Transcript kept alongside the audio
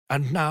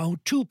And now,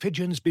 two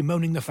pigeons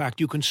bemoaning the fact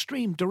you can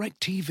stream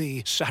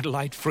DirecTV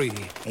satellite-free.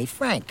 Hey,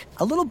 Frank,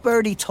 a little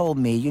birdie told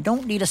me you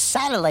don't need a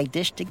satellite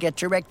dish to get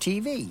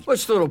DirecTV.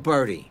 What's little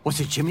birdie? Was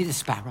it Jimmy the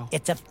Sparrow?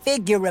 It's a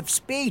figure of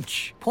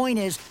speech. Point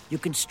is, you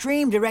can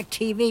stream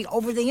DirecTV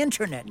over the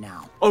internet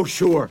now. Oh,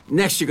 sure.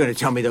 Next you're going to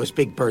tell me those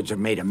big birds are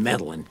made of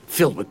metal and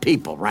filled with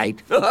people,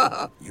 right?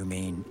 You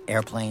mean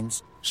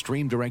airplanes?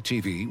 Stream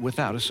DirecTV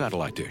without a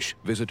satellite dish.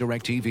 Visit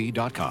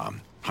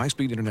DirecTV.com.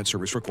 High-speed internet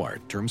service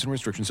required. Terms and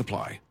restrictions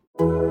apply.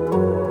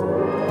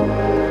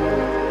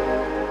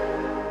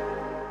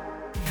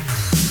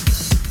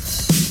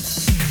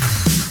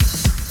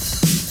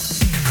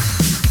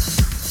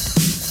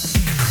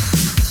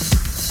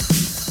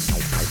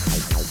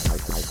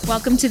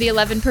 Welcome to the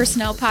 11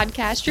 Personnel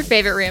Podcast, your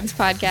favorite Rams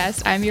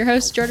podcast. I'm your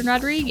host, Jordan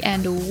Rodriguez,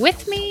 and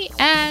with me,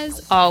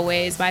 as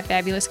always, my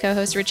fabulous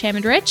co-host, Rich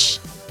Hammond. Rich,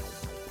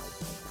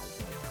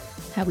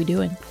 how we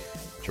doing?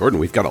 Jordan,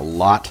 we've got a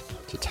lot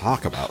to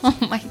talk about. Oh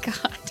my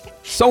God.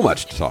 So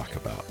much to talk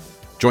about.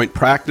 Joint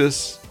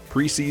practice,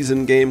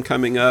 preseason game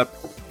coming up,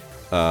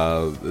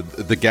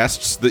 the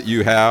guests that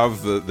you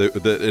have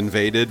that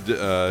invaded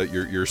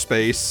your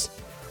space.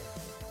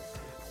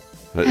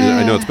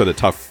 I know it's been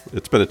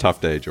a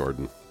tough day,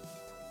 Jordan.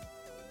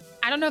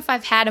 I don't know if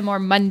I've had a more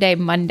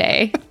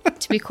Monday,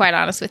 to be quite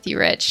honest with you,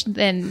 Rich,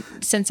 than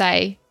since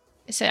I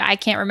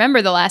can't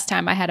remember the last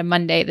time I had a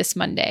Monday this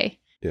Monday.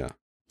 Yeah.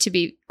 To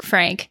be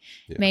frank,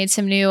 Yeah. Made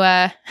some new,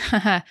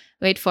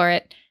 wait for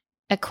it,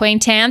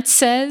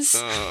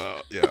 acquaintances.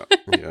 Yeah.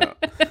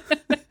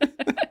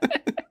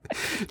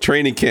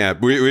 Training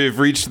camp. We've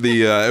reached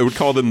the, I would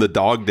call them the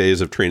dog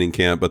days of training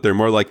camp, but they're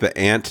more like the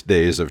ant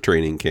days of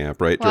training camp,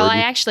 right, Well, Jordan?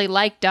 I actually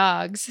like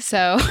dogs,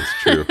 so.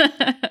 That's true.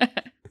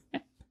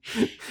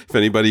 If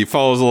anybody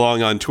follows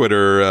along on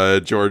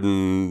Twitter,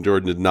 Jordan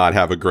did not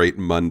have a great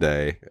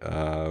Monday.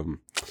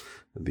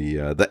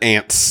 The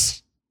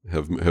ants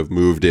have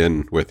moved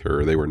in with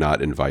her. They were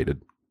not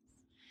invited,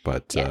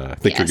 but I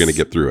think you're going to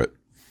get through it.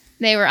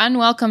 They were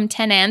unwelcome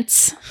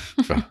tenants.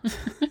 We're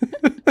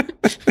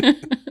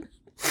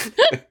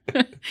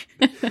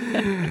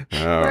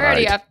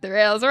already off the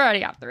rails. You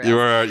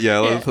are,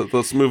 yeah.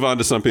 Let's move on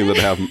to something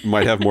that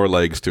might have more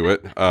legs to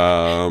it.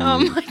 Oh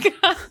my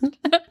God.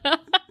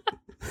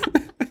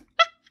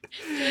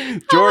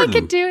 Jordan. All I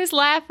could do is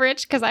laugh,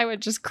 Rich, because I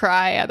would just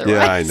cry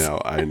otherwise. Yeah,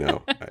 I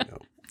know.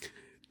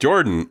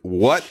 Jordan,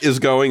 what is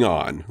going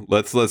on?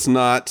 Let's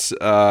not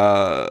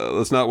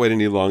wait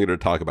any longer to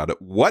talk about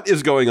it. What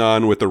is going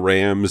on with the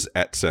Rams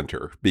at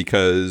center?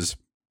 Because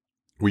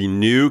we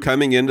knew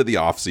coming into the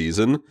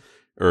offseason,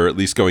 or at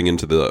least going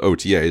into the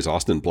OTAs,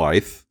 Austin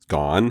Blythe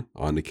gone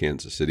on to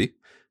Kansas City.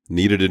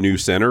 Needed a new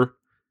center.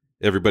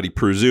 Everybody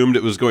presumed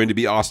it was going to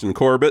be Austin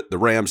Corbett. The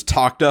Rams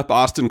talked up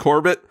Austin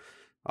Corbett.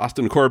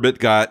 Austin Corbett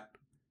got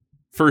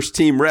first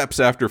team reps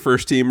after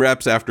first team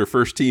reps after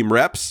first team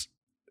reps.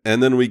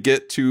 And then we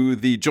get to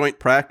the joint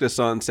practice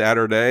on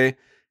Saturday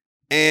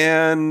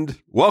and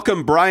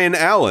welcome Brian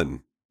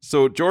Allen.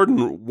 So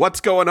Jordan, what's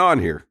going on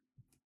here?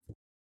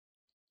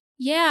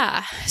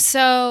 Yeah.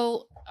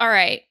 So, all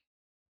right.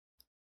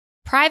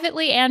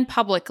 Privately and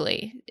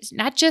publicly,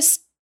 not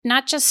just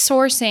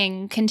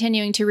sourcing,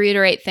 continuing to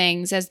reiterate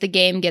things as the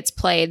game gets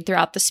played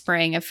throughout the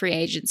spring of free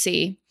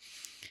agency.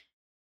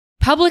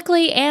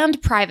 Publicly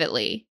and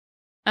privately,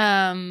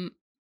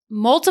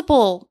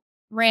 multiple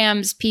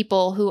Rams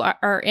people who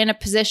are in a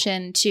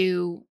position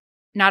to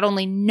not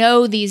only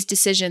know these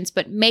decisions,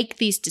 but make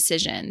these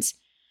decisions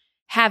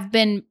have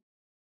been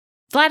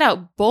flat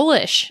out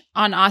bullish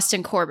on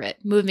Austin Corbett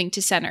moving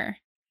to center,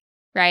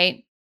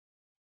 right?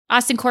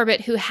 Austin Corbett,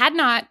 who had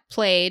not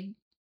played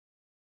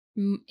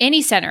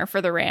any center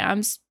for the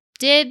Rams,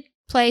 did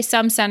play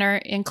some center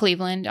in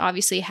Cleveland,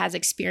 obviously has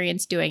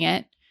experience doing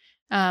it.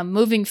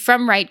 Moving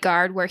from right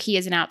guard, where he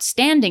is an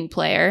outstanding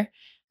player,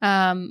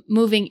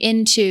 moving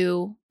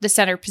into the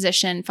center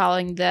position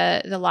following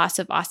the loss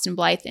of Austin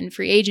Blythe in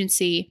free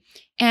agency.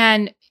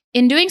 And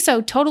in doing so,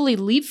 totally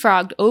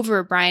leapfrogged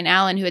over Brian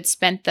Allen, who had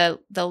spent the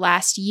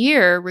last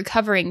year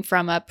recovering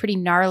from a pretty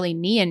gnarly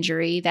knee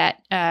injury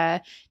that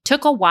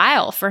took a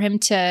while for him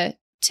to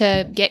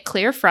get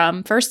clear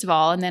from, first of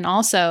all, and then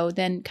also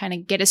kind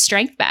of get his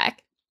strength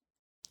back.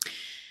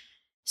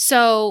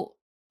 So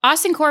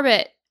Austin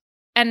Corbett,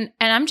 and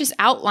I'm just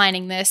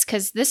outlining this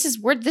because this is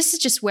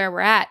just where we're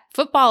at.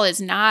 Football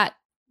is not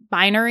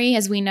binary,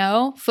 as we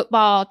know.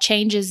 Football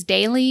changes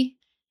daily.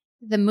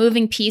 The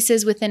moving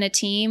pieces within a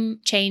team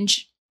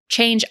change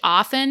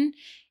often,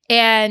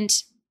 and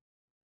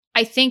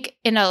I think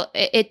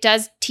it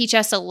does teach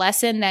us a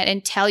lesson that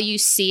until you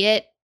see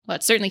it, well,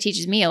 it certainly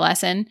teaches me a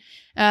lesson,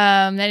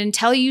 that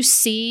until you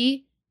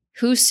see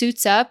who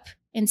suits up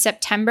in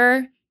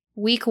September,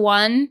 week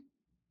 1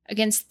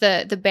 against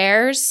the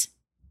Bears,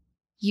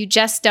 you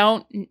just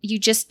don't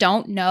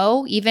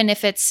know, even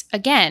if it's,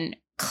 again,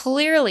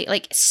 clearly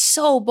like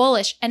so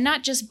bullish, and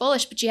not just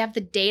bullish, but you have the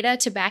data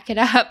to back it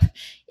up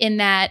in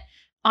that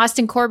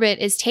Austin Corbett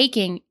is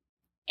taking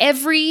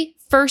every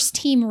first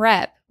team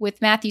rep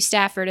with Matthew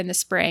Stafford in the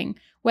spring,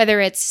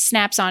 whether it's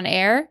snaps on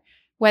air,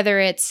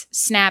 whether it's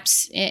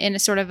snaps in a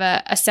sort of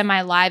a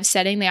semi-live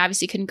setting. They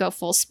obviously couldn't go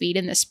full speed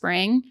in the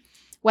spring.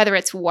 Whether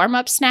it's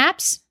warm-up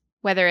snaps,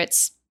 whether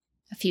it's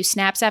a few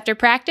snaps after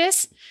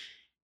practice,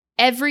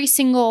 every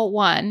single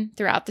one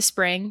throughout the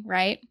spring,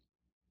 right?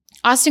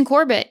 Austin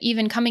Corbett,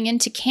 even coming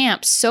into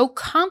camp, so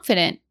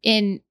confident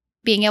in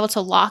being able to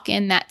lock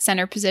in that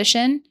center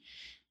position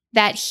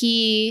that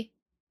he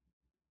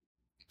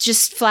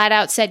just flat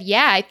out said,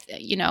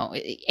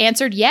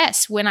 answered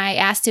yes when I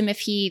asked him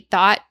if he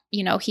thought,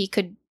 he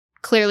could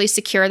clearly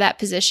secure that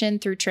position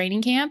through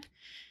training camp.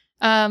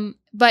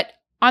 But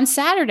on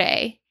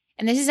Saturday,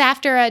 and this is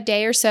after a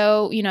day or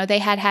so, they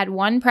had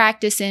one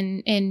practice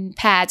in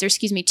pads,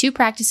 2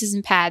 practices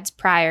in pads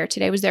prior.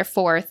 Today was their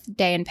 4th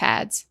day in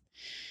pads.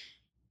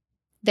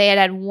 They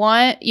had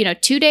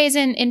 2 days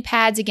in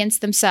pads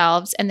against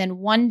themselves, and then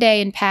 1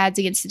 day in pads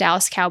against the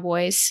Dallas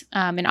Cowboys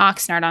in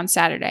Oxnard on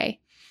Saturday.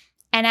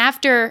 And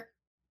after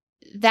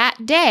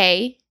that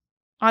day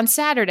on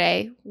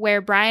Saturday, where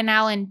Brian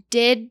Allen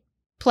did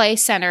play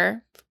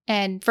center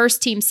and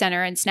first team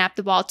center and snap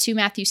the ball to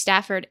Matthew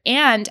Stafford,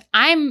 and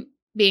I'm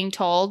being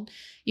told,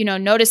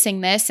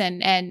 noticing this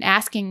and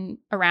asking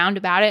around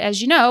about it,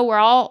 as you know, we're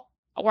all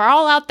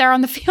out there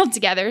on the field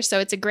together, so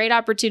it's a great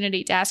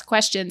opportunity to ask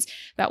questions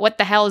about what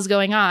the hell is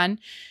going on.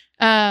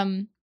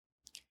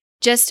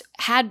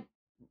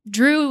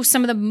 Drew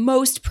some of the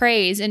most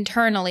praise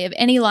internally of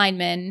any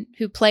lineman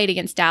who played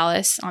against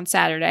Dallas on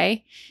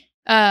Saturday,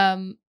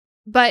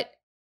 but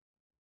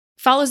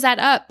follows that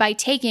up by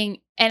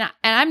taking, and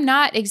I'm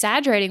not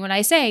exaggerating when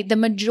I say the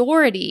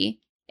majority,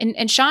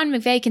 and Sean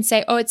McVay can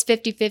say, oh, it's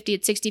 50-50,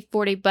 it's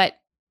 60-40, but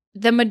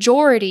the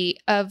majority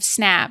of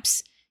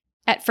snaps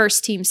at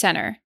first team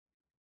center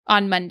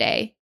on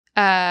Monday,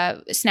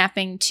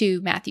 snapping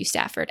to Matthew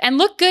Stafford, and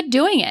look good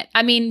doing it.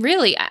 I mean,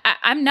 really,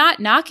 I'm not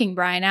knocking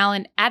Brian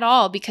Allen at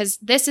all, because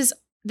this is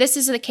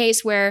the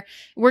case where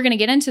we're going to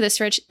get into this,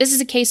 Rich. This is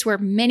a case where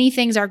many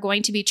things are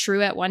going to be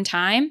true at one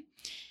time.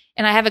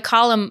 And I have a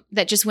column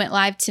that just went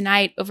live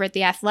tonight over at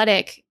The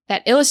Athletic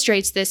that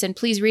illustrates this, and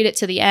please read it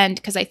to the end,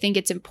 because I think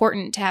it's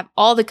important to have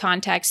all the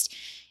context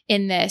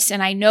in this.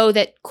 And I know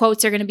that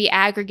quotes are going to be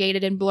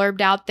aggregated and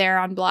blurbed out there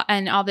on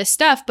and all this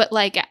stuff, but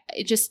like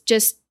just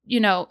this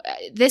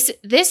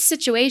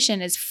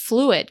situation is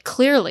fluid,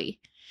 clearly.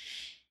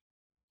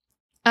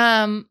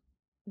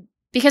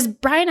 Because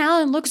Brian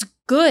Allen looks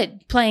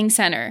good playing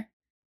center,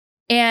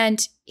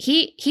 and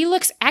he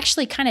looks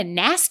actually kind of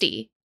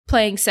nasty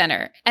playing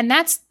center, and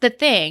that's the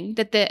thing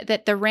that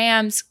the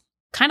Rams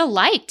kind of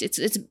liked. It's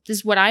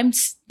is what I'm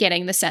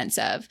getting the sense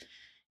of.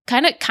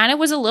 Kind of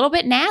was a little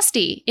bit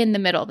nasty in the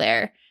middle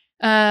there,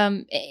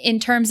 in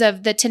terms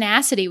of the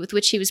tenacity with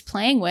which he was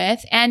playing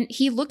with, and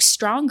he looks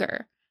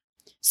stronger.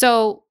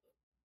 So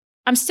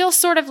I'm still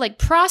sort of like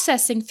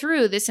processing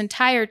through this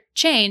entire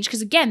change,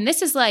 because again,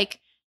 this is like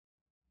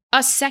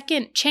a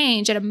second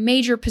change at a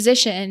major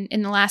position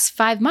in the last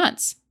 5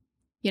 months,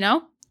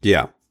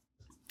 Yeah.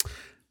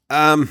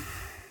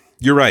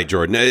 You're right,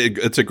 Jordan.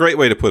 It's a great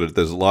way to put it.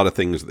 There's a lot of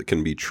things that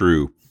can be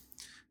true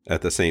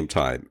at the same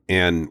time.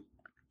 And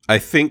I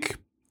think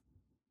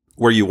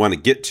where you want to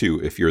get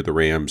to if you're the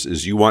Rams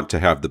is you want to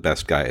have the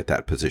best guy at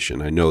that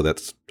position. I know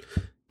that's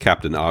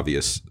Captain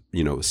Obvious,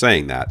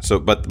 saying that. So,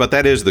 but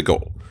that is the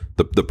goal.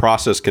 The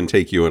process can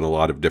take you in a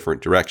lot of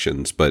different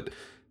directions, but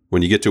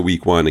when you get to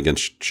week 1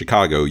 against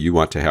Chicago, you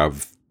want to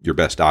have your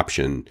best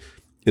option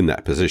in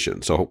that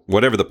position. So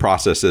whatever the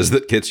process is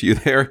that gets you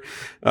there,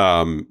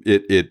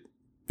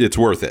 it's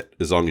worth it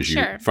as long as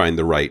you find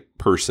the right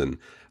person.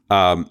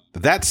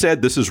 That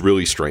said, this is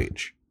really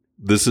strange.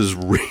 This is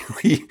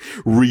really,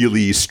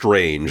 really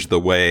strange, the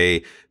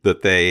way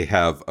that they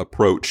have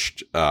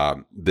approached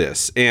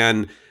this.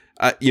 And,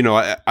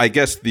 I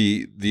guess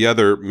the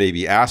other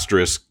maybe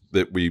asterisk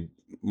that we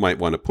might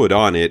want to put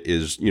on it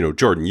is,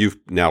 Jordan, you've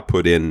now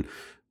put in,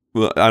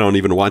 well, I don't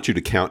even want you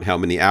to count how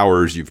many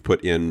hours you've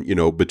put in,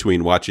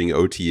 between watching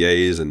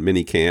OTAs and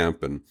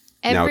minicamp and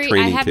now training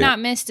camp. I have not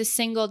missed a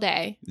single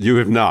day. You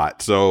have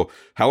not. So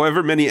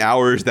however many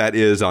hours that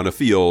is on a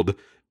field,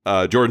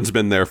 Jordan's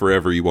been there for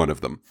every one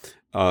of them.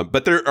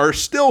 But there are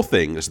still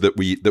things that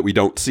we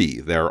don't see.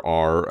 There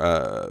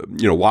are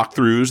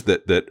walkthroughs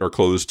that are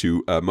closed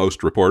to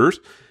most reporters,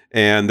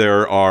 and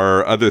there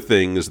are other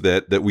things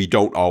that we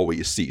don't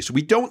always see. So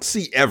we don't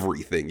see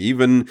everything.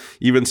 Even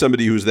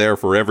somebody who's there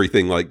for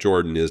everything like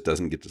Jordan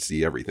doesn't get to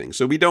see everything.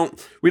 So we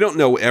don't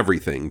know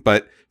everything.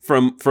 But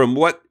from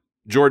what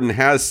Jordan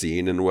has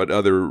seen and what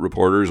other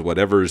reporters,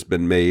 whatever's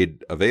been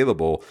made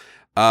available,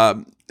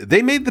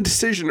 they made the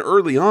decision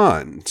early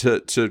on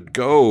to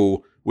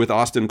go with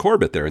Austin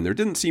Corbett there, and there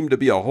didn't seem to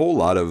be a whole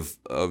lot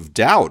of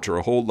doubt or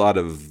a whole lot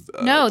of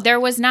no, there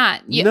was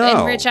not. No.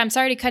 And Rich, I'm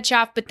sorry to cut you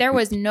off, but there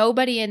was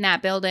nobody in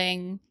that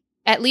building,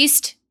 at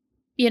least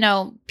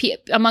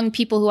among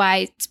people who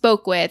I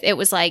spoke with. It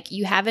was like,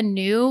 you have a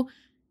new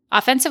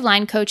offensive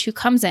line coach who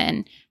comes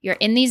in, you're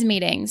in these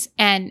meetings,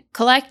 and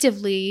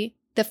collectively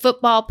the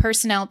football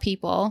personnel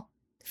people,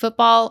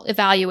 football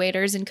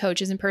evaluators and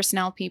coaches and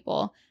personnel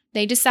people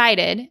they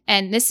decided,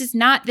 and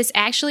this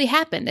actually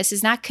happened. This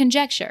is not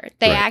conjecture.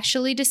 They Right.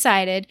 actually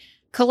decided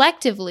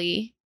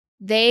collectively,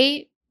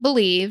 they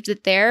believed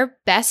that their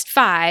best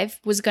 5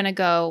 was going to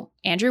go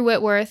Andrew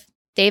Whitworth,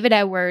 David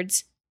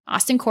Edwards,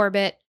 Austin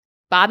Corbett,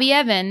 Bobby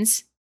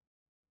Evans,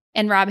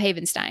 and Rob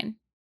Havenstein.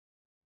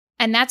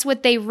 And that's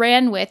what they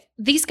ran with.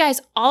 These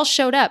guys all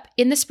showed up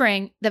in the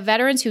spring, the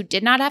veterans who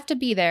did not have to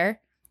be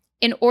there,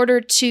 in order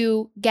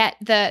to get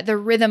the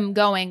rhythm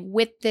going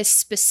with this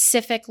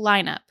specific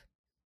lineup.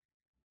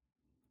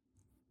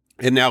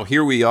 And now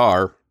here we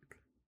are.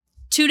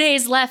 2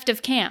 days left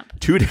of camp.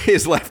 2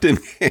 days left in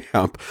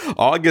camp,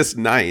 August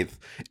 9th,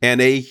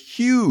 and a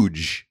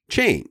huge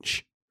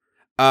change.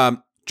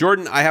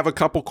 Jordan, I have a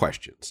couple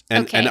questions,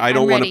 and I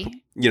don't want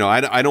to,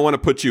 I don't want to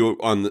put you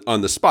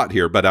on the spot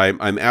here, but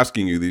I'm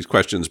asking you these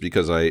questions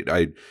because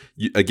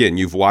again,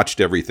 you've watched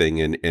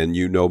everything and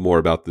you know more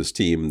about this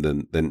team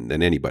than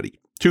anybody.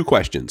 2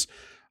 questions: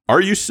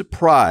 are you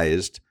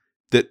surprised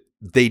that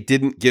they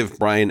didn't give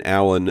Brian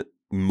Allen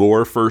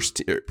any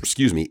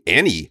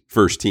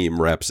first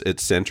team reps at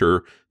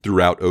center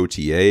throughout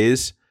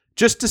OTAs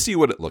just to see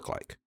what it looked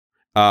like?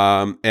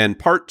 And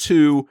part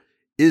 2,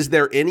 is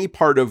there any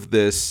part of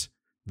this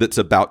that's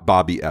about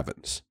Bobby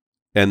Evans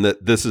and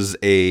that this is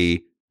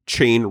a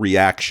chain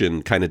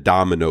reaction kind of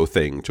domino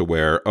thing to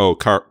where,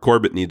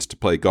 Corbett needs to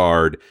play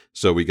guard,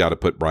 so we got to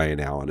put Brian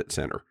Allen at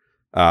center?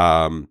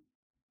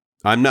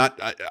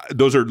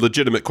 Those are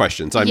legitimate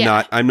questions.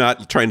 I'm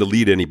not trying to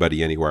lead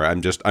anybody anywhere.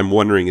 I'm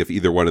wondering if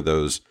either one of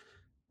those,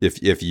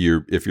 if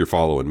you're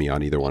following me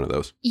on either one of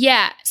those.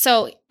 Yeah.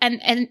 So,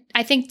 and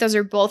I think those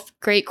are both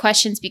great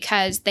questions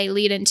because they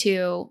lead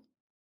into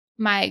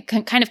my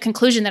kind of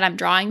conclusion that I'm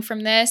drawing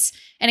from this.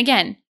 And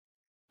again,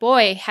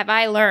 boy, have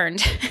I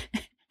learned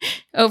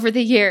over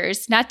the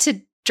years not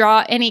to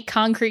draw any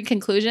concrete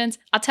conclusions.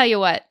 I'll tell you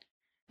what,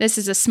 this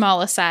is a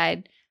small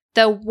aside.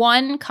 The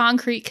one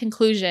concrete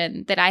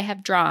conclusion that I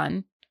have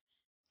drawn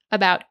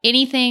about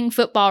anything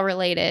football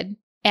related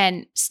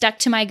and stuck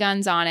to my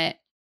guns on it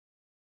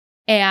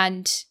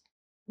and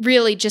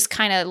really just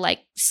kind of like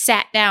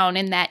sat down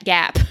in that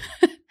gap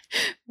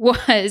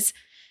was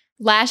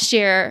last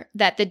year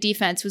that the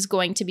defense was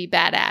going to be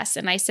badass.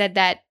 And I said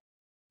that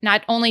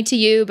not only to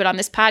you, but on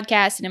this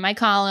podcast and in my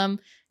column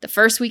the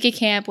first week of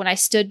camp when I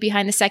stood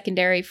behind the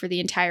secondary for the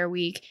entire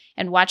week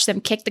and watched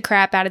them kick the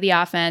crap out of the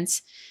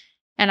offense.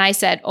 And I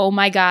said, oh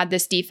my God,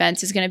 this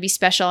defense is going to be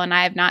special. And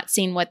I've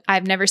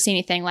never seen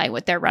anything like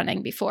what they're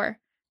running before.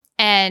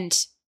 And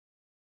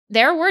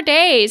there were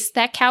days,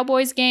 that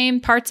Cowboys game,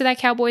 parts of that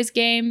Cowboys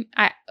game,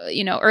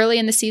 early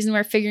in the season,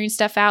 we're figuring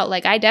stuff out.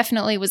 Like I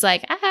definitely was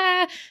like,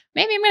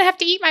 maybe I'm going to have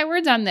to eat my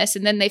words on this.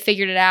 And then they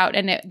figured it out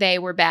and they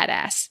were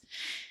badass.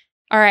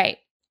 All right.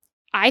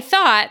 I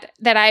thought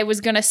that I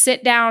was going to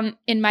sit down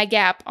in my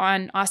gap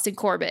on Austin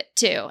Corbett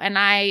too. And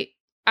I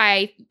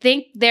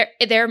think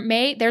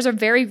there's a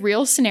very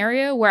real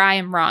scenario where I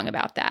am wrong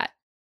about that,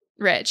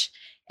 Rich.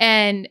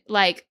 And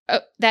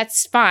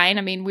that's fine.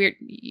 I mean,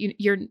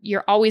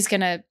 you're always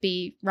going to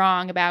be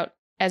wrong about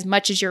as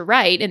much as you're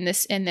right in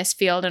this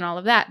field and all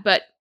of that.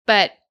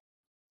 But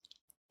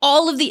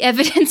all of the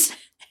evidence,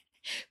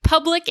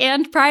 public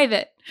and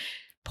private,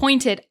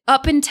 pointed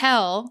up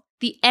until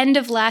the end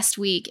of last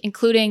week,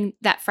 including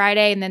that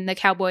Friday and then the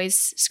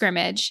Cowboys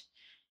scrimmage,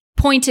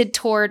 pointed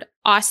toward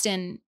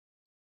Austin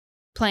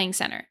playing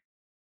center.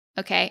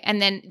 Okay.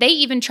 And then they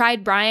even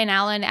tried Brian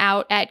Allen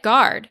out at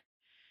guard.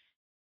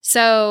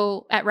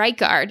 So at right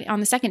guard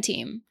on the second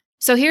team.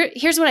 So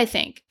here's what I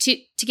think to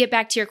get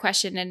back to your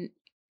question. And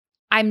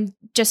I'm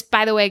just,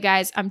 by the way,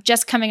 guys, I'm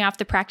just coming off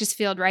the practice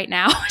field right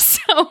now.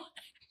 So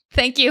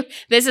thank you.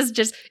 This is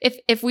just,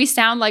 if we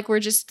sound like we're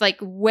just like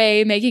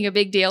way making a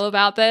big deal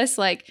about this,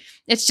 like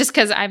it's just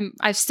because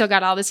I've still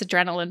got all this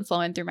adrenaline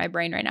flowing through my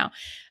brain right now.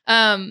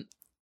 And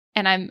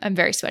I'm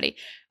very sweaty.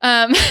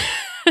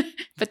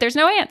 But there's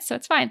no ants, so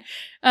it's fine.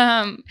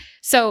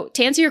 So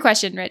to answer your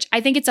question, Rich,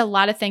 I think it's a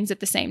lot of things at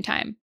the same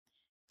time.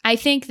 I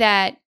think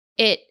that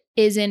it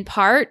is in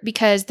part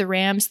because the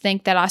Rams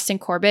think that Austin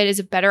Corbett is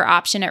a better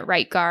option at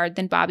right guard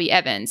than Bobby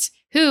Evans,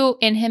 who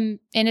in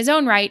his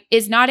own right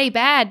is not a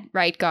bad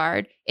right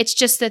guard. It's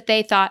just that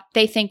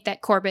they think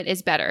that Corbett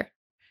is better.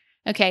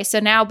 Okay,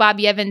 so now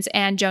Bobby Evans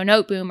and Joe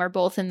Noteboom are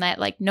both in that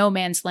like no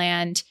man's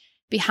land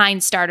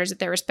behind starters at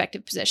their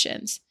respective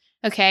positions.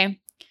 Okay,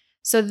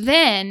 so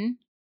then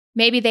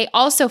maybe they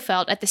also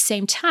felt at the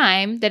same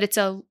time that it's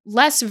a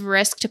less of a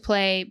risk to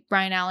play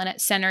Brian Allen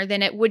at center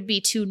than it would be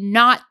to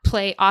not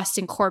play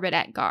Austin Corbett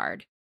at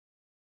guard.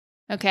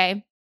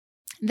 Okay.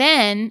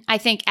 Then I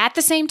think at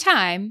the same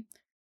time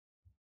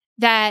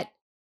that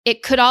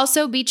it could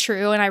also be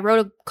true, and I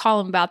wrote a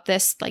column about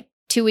this like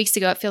 2 weeks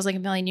ago. It feels like a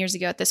million years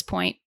ago at this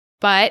point,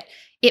 but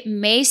it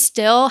may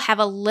still have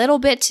a little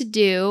bit to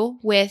do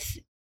with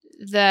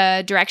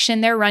the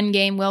direction their run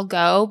game will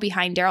go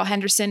behind Darrell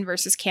Henderson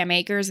versus Cam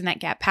Akers and that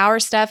gap power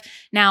stuff.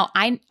 Now,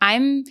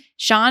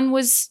 Sean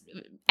was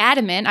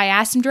adamant. I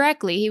asked him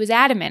directly. He was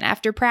adamant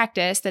after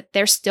practice that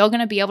they're still going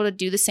to be able to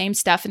do the same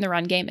stuff in the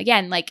run game.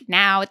 Again, like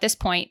now at this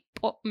point,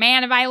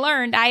 man, have I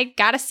learned. I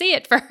got to see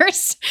it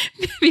first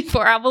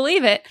before I'll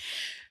believe it.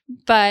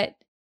 But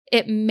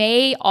it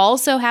may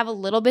also have a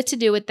little bit to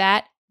do with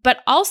that.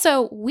 But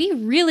also, we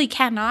really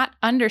cannot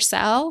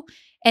undersell.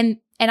 And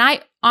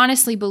I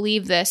honestly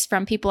believe this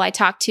from people I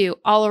talked to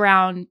all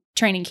around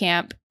training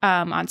camp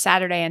on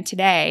Saturday and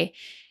today.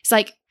 It's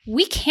like,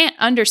 we can't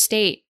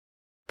understate.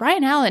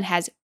 Brian Allen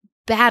has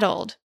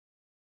battled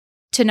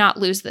to not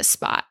lose this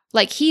spot.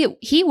 Like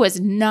he was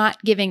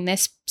not giving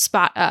this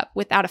spot up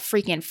without a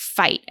freaking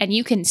fight. And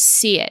you can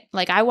see it.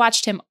 Like, I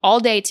watched him all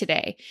day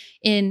today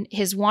in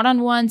his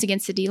one-on-ones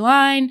against the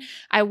D-line.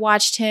 I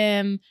watched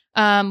him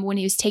when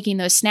he was taking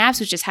those snaps,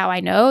 which is how I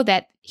know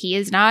that he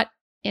is not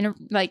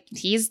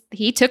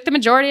he took the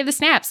majority of the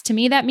snaps. To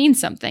me, that means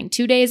something.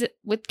 2 days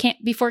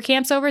before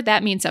camp's over,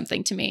 that means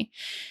something to me.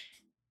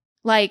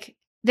 Like,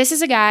 this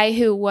is a guy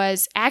who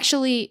was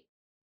actually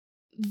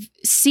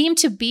seemed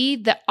to be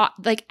the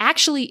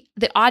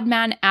odd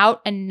man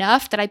out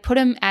enough that I put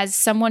him as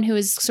someone who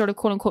is sort of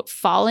quote unquote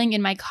falling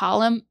in my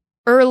column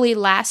early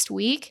last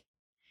week.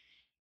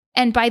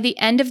 And by the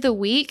end of the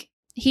week,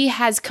 he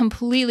has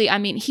completely,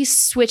 he's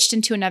switched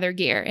into another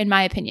gear, in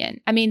my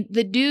opinion. I mean,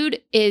 the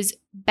dude is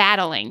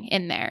battling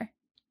in there.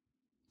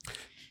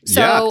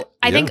 So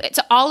I think it's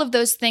all of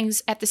those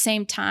things at the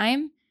same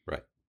time.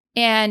 Right.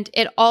 And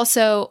it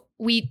also,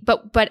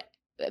 but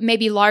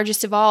maybe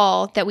largest of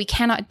all that we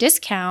cannot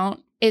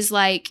discount is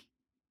like,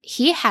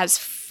 he has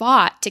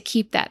fought to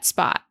keep that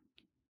spot.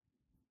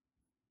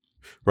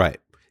 Right.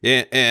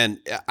 And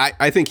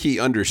I think he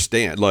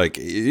understands, like,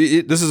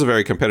 this is a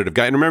very competitive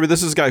guy. And remember,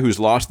 this is a guy who's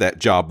lost that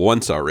job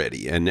once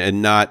already,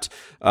 and not,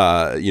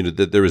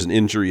 that there was an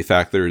injury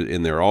factor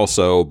in there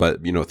also,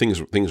 but,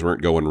 things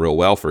weren't going real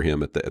well for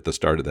him at the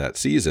start of that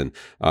season.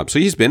 So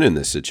he's been in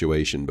this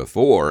situation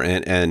before,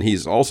 and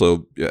he's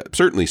also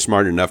certainly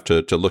smart enough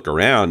to look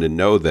around and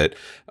know that,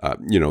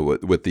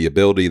 with the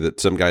ability that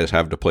some guys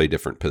have to play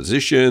different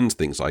positions,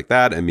 things like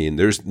that. I mean,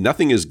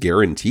 nothing is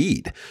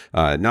guaranteed.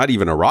 Not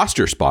even a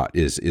roster spot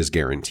is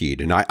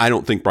guaranteed. And I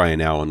don't think Brian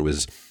Allen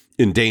was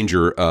in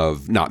danger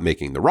of not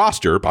making the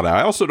roster, but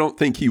I also don't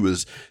think he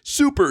was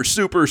super,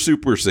 super,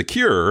 super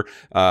secure.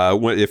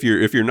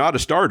 If you're not a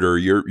starter,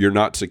 you're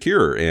not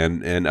secure.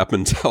 And up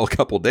until a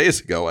couple days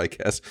ago, I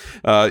guess,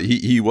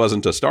 he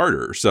wasn't a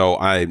starter. So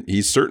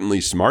he's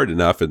certainly smart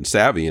enough and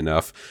savvy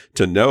enough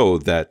to know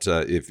that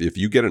if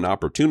you get an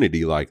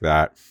opportunity like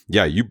that,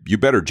 you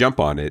better jump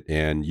on it,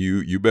 and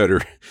you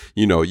better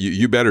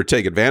you better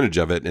take advantage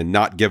of it and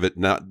not give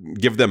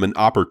them an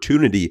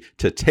opportunity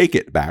to take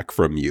it back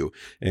from you.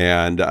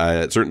 And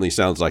it certainly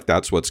sounds like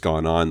that's what's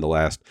gone on the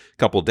last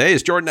couple of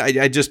days. Jordan,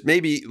 I just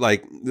maybe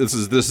like this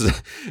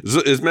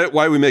is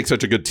why we make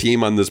such a good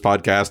team on this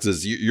podcast.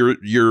 Is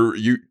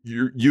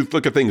you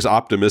look at things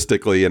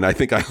optimistically, and I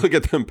think I look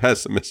at them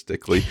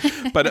pessimistically.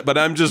 but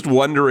I'm just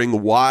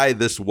wondering why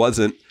this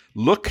wasn't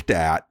looked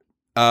at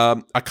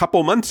a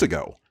couple months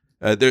ago.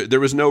 There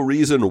was no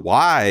reason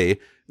why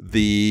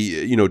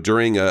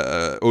during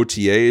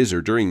OTAs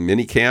or during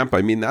minicamp.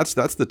 I mean, that's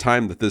the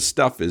time that this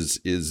stuff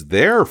is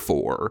there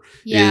for,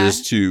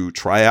 is to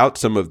try out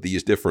some of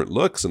these different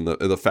looks. And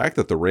the fact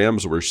that the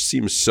Rams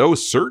seem so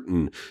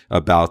certain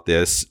about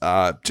this,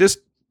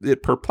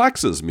 it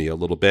perplexes me a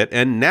little bit.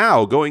 And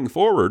now going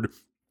forward,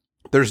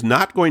 there's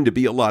not going to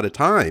be a lot of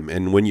time.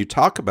 And when you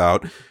talk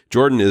about,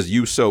 Jordan, as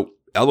you so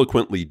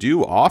eloquently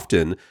do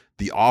often,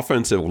 the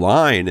offensive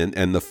line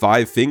and the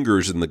five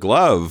fingers in the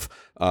glove,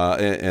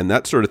 and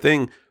that sort of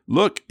thing.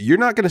 Look, you're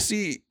not going to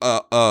see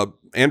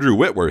Andrew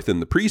Whitworth in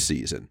the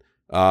preseason.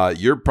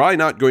 You're probably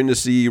not going to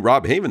see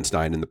Rob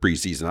Havenstein in the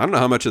preseason. I don't know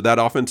how much of that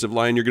offensive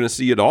line you're going to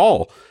see at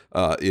all.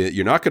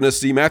 You're not going to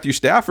see Matthew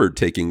Stafford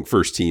taking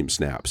first team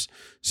snaps.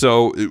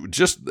 So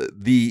just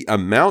the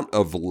amount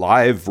of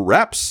live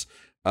reps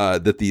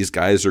that these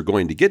guys are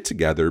going to get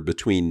together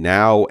between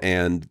now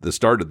and the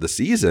start of the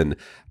season,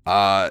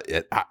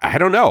 I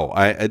don't know.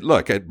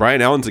 Look,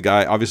 Brian Allen's a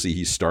guy, obviously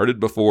he's started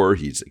before,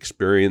 he's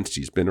experienced,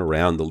 he's been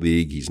around the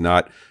league, he's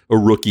not a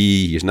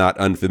rookie, he's not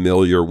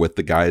unfamiliar with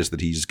the guys that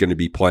he's going to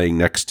be playing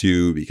next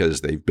to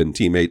because they've been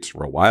teammates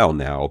for a while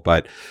now.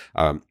 But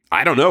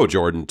I don't know,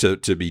 Jordan,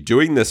 to be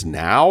doing this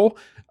now,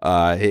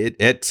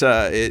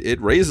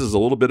 it raises a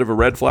little bit of a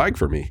red flag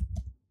for me.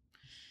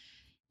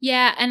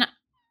 Yeah, and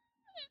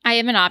I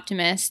am an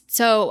optimist.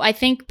 So I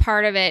think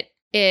part of it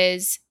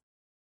is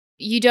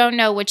you don't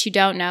know what you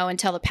don't know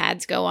until the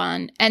pads go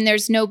on. And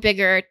there's no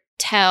bigger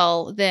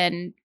tell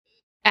than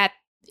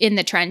in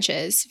the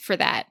trenches for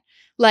that.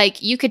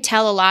 Like, you could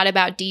tell a lot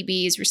about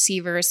DBs,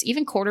 receivers,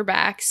 even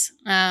quarterbacks,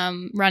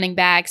 running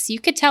backs. You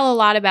could tell a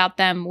lot about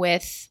them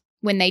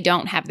when they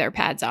don't have their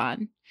pads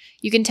on.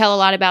 You can tell a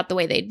lot about the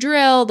way they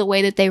drill, the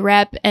way that they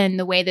rep, and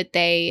the way that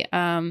they,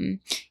 kind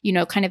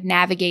of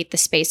navigate the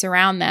space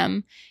around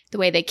them, the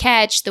way they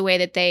catch, the way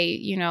that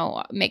they,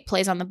 make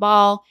plays on the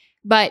ball.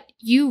 But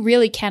you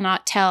really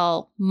cannot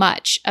tell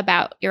much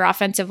about your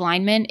offensive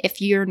lineman if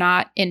you're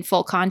not in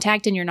full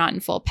contact and you're not in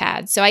full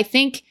pads. So I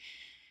think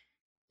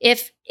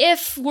if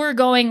we're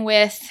going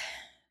with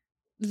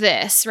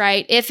this,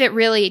 right? If it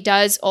really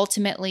does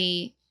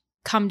ultimately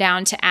come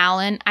down to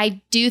Allen,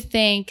 I do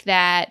think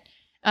that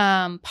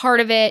part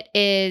of it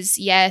is,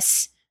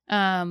 yes,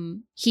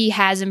 he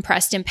has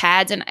impressed in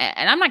pads. And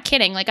I'm not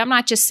kidding. Like, I'm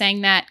not just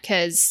saying that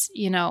because,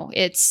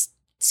 it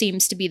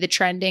seems to be the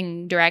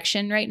trending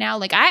direction right now.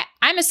 Like,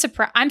 I'm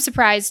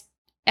surprised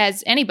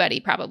as anybody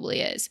probably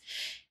is.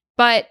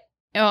 But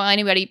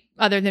anybody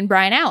other than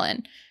Brian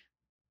Allen.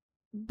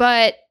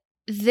 But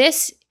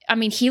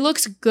he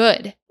looks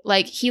good.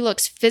 Like, he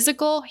looks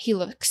physical. He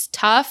looks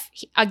tough.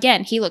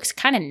 He looks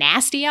kind of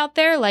nasty out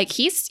there. Like,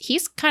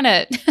 he's kind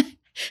of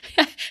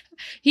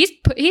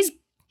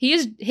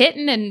he's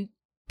hitting and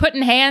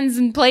putting hands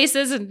in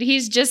places, and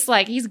he's just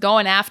like, he's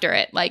going after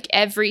it. Like,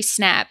 every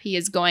snap he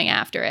is going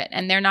after it,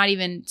 and they're not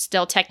even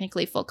still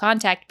technically full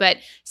contact, but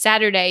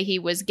Saturday he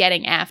was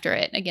getting after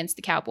it against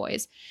the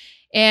Cowboys.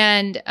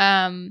 And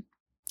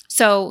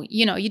so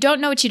you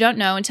don't know what you don't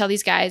know until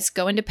these guys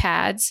go into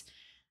pads.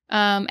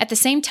 At the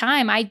same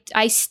time,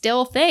 I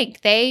still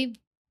think they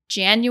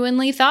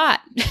genuinely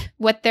thought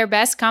what their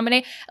best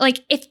combination,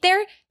 like, if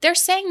they're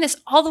saying this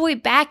all the way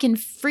back in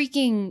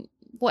freaking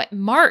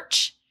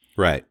March,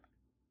 right,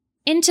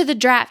 into the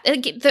draft,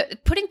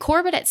 putting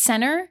Corbett at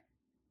center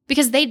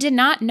because they did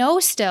not know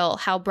still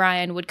how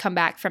Brian would come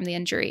back from the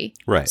injury.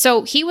 Right.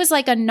 So he was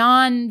like a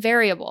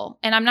non-variable,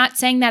 and I'm not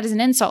saying that as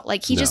an insult.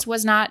 Like, he just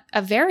was not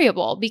a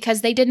variable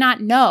because they did not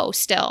know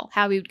still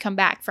how he would come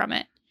back from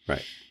it.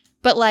 Right.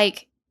 But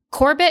like,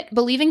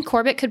 believing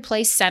Corbett could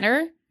play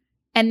center,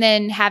 and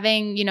then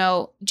having,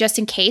 just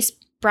in case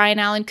Brian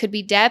Allen could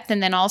be depth,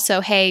 and then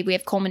also, hey, we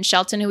have Coleman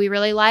Shelton who we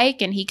really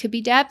like, and he could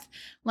be depth.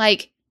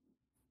 Like,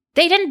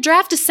 they didn't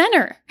draft a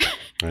center.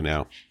 I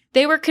know.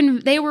 They were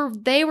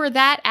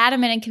that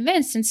adamant and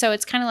convinced, and so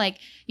it's kind of like,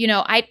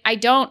 I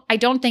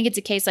don't think it's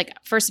a case like,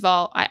 first of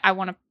all, I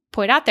want to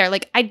point out there,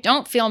 like, I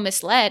don't feel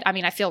misled. I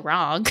mean, I feel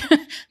wrong,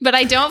 but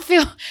I don't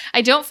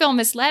feel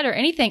misled or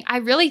anything. I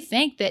really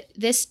think that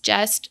this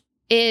just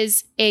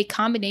is a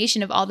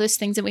combination of all those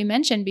things that we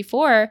mentioned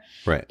before.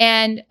 Right.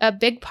 And a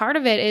big part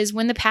of it is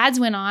when the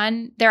pads went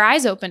on, their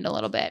eyes opened a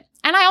little bit.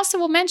 And I also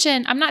will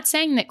mention, I'm not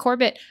saying that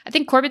I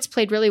think Corbett's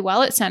played really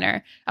well at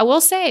center. I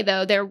will say,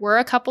 though, there were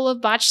a couple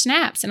of botched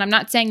snaps, and I'm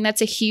not saying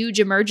that's a huge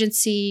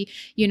emergency,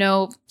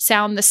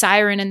 sound the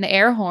siren and the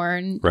air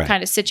horn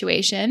kind of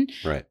situation.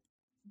 Right.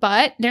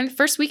 But during the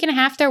first week and a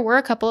half, there were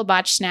a couple of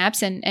botched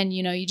snaps, and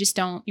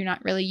you're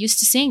not really used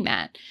to seeing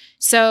that.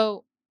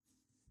 So,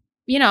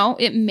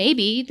 it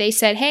maybe they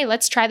said, hey,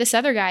 let's try this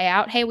other guy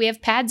out. Hey, we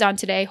have pads on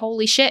today.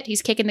 Holy shit,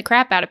 he's kicking the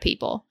crap out of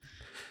people.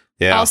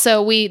 Yeah.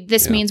 Also,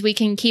 this means we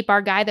can keep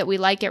our guy that we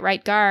like at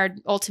right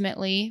guard.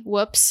 Ultimately,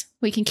 whoops,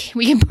 we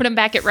can put him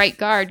back at right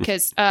guard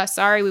because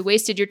sorry, we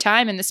wasted your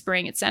time in the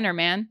spring at center,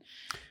 man.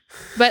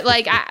 But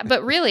like,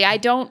 but really, I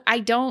don't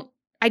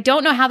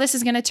know how this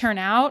is going to turn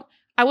out.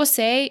 I will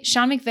say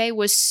Sean McVay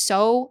was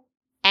so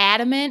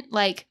adamant,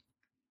 like,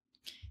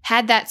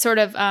 had that sort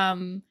of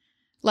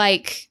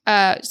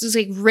just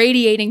like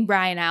radiating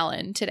Brian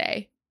Allen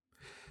today.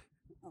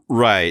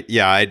 Right.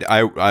 Yeah.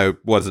 I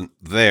wasn't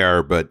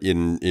there, but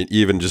in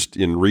even just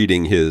in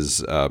reading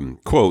his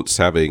quotes,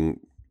 having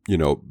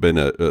been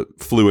a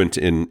fluent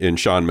in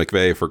Sean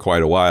McVay for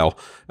quite a while,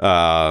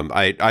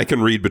 I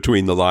can read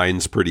between the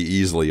lines pretty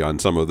easily on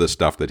some of the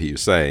stuff that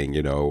he's saying.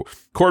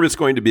 Corbett's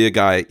going to be a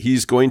guy,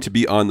 he's going to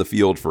be on the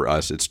field for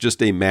us. It's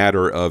just a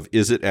matter of,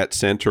 is it at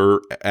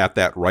center at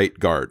that right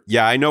guard?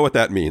 Yeah, I know what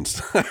that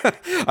means.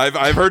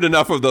 I've heard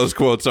enough of those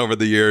quotes over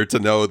the year to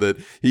know that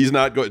he's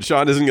not going.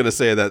 Sean isn't going to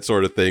say that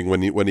sort of thing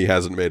when he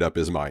hasn't made up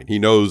his mind. He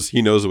knows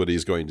what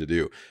he's going to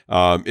do.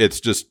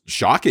 It's just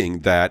shocking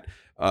that.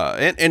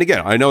 And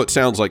again, I know it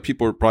sounds like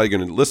people are probably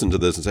going to listen to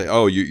this and say,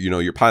 "Oh,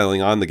 you're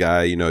piling on the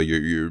guy.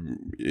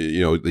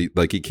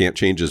 Like he can't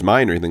change his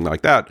mind or anything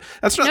like that."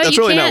 That's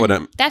really not what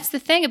I'm. That's the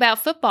thing about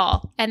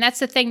football, and that's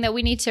the thing that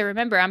we need to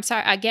remember. I'm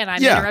sorry again.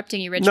 I'm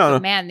interrupting you, Rich. No.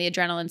 But man, the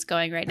adrenaline's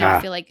going right now.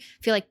 I feel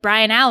like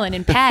Brian Allen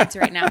in pads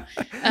right now.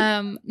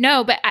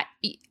 No, but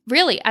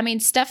really, I mean,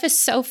 stuff is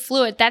so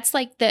fluid. That's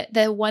like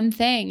the one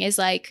thing is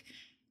like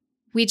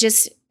we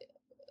just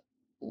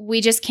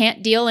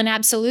can't deal in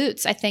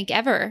absolutes. I think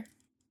ever.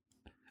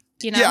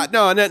 Yeah,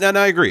 no, and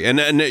I agree.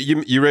 And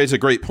you raise a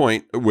great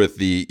point with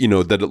the,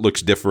 that it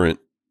looks different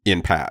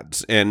in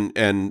pads. And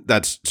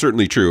that's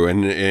certainly true.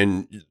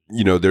 And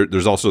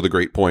there's also the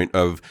great point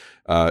of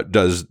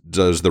does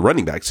the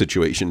running back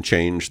situation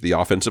change the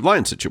offensive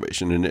line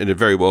situation? And it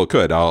very well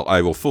could.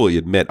 I will fully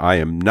admit I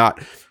am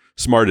not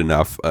smart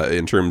enough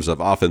in terms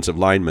of offensive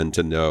linemen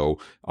to know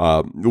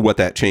what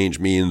that change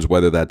means,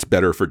 whether that's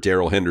better for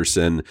Darrell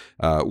Henderson,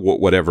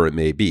 whatever it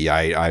may be.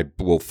 I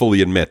will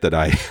fully admit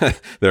that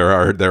there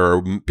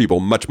are people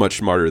much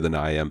smarter than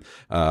I am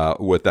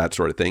with that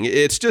sort of thing.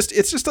 It's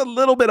just a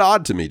little bit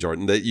odd to me,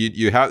 Jordan, that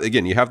you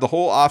have the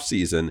whole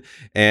offseason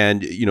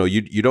and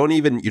you don't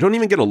even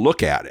get a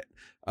look at it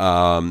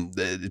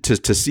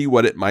to see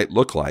what it might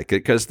look like,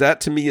 because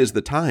that to me is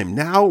the time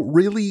now.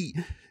 Really,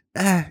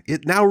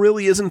 it now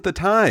really isn't the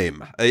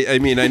time. I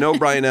mean, I know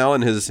Brian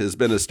Allen has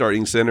been a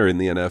starting center in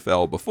the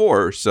NFL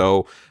before,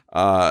 so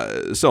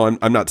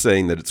I'm not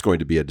saying that it's going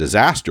to be a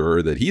disaster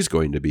or that he's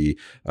going to be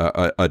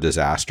a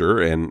disaster,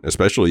 and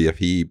especially if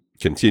he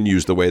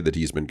continues the way that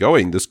he's been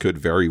going, this could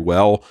very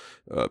well,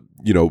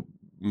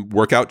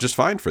 work out just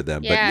fine for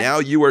them. Yeah. But now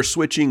you are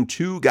switching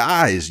two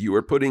guys. You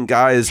are putting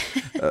guys,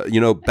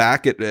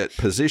 back at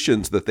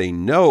positions that they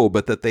know,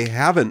 but that they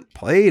haven't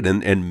played,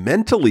 and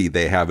mentally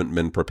they haven't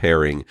been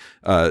preparing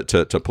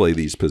to play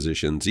these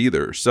positions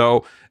either.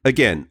 So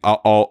again,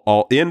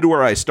 I'll end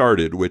where I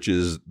started, which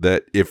is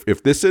that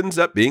if this ends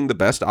up being the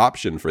best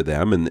option for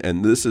them,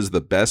 and this is the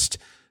best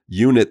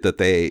unit that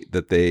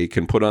they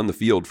can put on the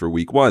field for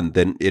week 1,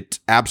 then it's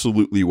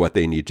absolutely what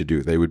they need to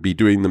do. They would be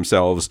doing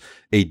themselves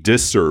a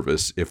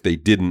disservice if they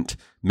didn't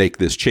make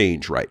this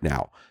change right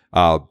now.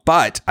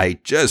 But I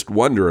just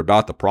wonder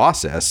about the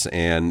process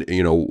and,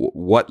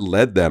 what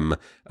led them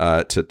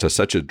to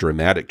such a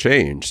dramatic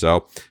change.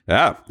 So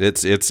yeah,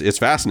 it's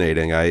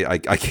fascinating. I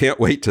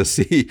can't wait to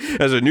see,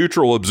 as a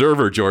neutral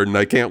observer, Jordan,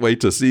 I can't wait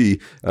to see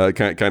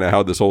kind of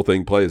how this whole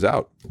thing plays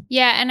out.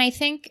 Yeah. And I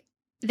think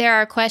there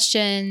are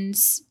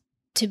questions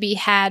to be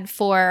had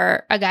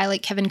for a guy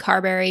like Kevin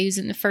Carberry, who's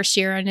in the first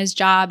year on his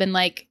job, and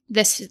like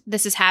this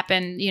has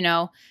happened,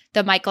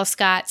 the Michael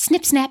Scott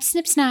snip snap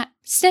snip snap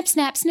snip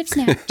snap snip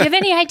snap. Do you have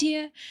any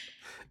idea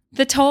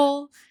the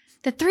toll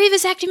that 3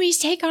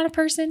 vasectomies take on a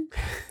person?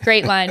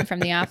 Great line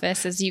from The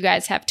Office, as you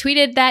guys have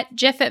tweeted that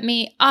GIF at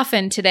me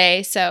often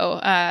today.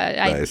 So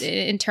nice.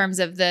 In terms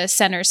of the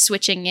centers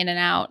switching in and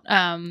out,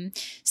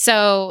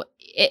 so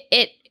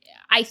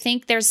I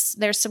think there's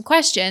some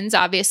questions,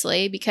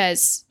 obviously,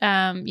 because,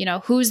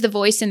 who's the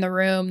voice in the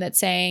room that's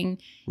saying,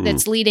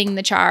 that's leading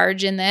the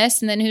charge in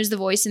this? And then who's the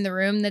voice in the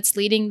room that's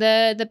leading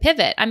the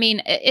pivot? I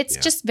mean, it's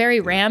just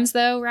very Rams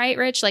though, right,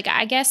 Rich? Like,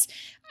 I guess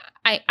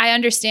I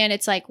understand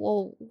it's like,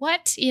 well,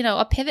 what,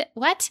 a pivot,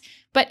 what?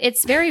 But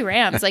it's very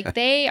Rams. Like,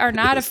 they are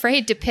not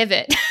afraid to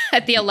pivot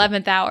at the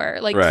 11th hour,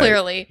 like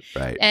clearly,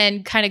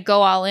 and kind of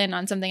go all in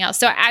on something else.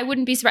 So I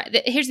wouldn't be surprised.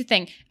 Here's the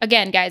thing.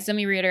 Again, guys, let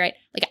me reiterate.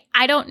 Like,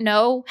 I don't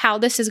know how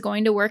this is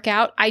going to work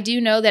out. I do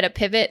know that a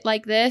pivot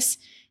like this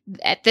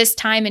at this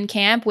time in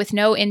camp with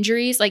no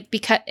injuries, like,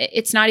 because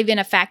it's not even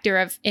a factor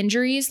of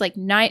injuries, like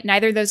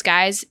neither of those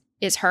guys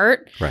is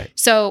hurt. Right.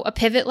 So a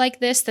pivot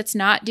like this that's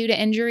not due to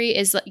injury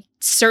is like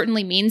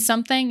certainly means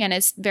something and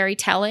is very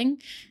telling.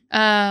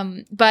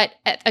 But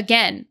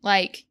again,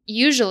 like,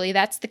 usually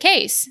that's the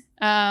case.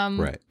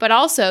 But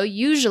also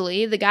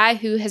usually the guy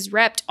who has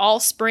repped all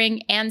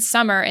spring and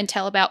summer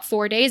until about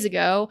 4 days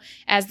ago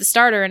as the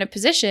starter in a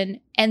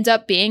position ends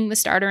up being the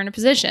starter in a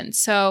position.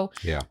 So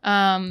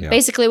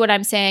basically what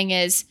I'm saying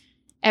is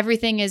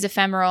everything is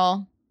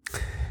ephemeral.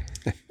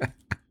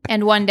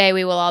 And one day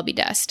we will all be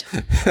dust.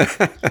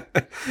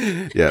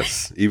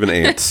 Yes, even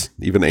ants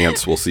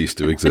will cease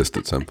to exist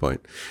at some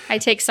point. I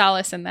take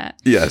solace in that.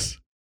 Yes.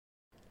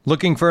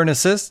 Looking for an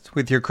assist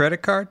with your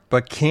credit card,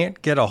 but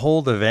can't get a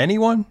hold of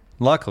anyone?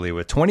 Luckily,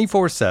 with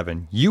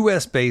 24/7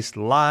 U.S.-based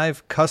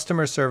live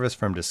customer service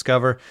from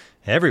Discover,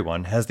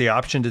 everyone has the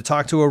option to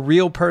talk to a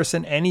real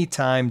person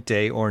anytime,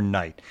 day or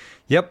night.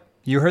 Yep,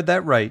 you heard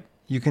that right.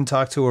 You can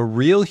talk to a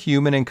real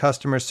human in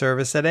customer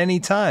service at any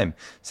time.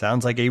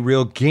 Sounds like a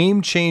real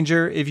game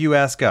changer if you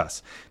ask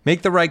us.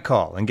 Make the right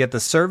call and get the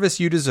service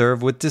you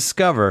deserve with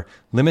Discover.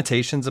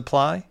 Limitations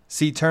apply.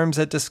 See terms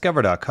at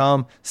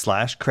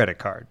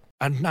discover.com/creditcard.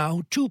 And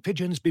now, 2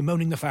 pigeons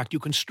bemoaning the fact you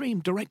can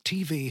stream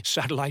DirecTV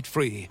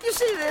satellite-free. You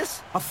see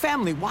this? A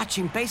family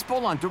watching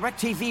baseball on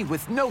DirecTV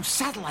with no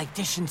satellite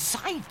dish in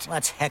sight.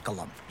 Let's heckle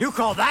them. You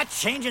call that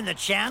changing the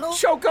channel?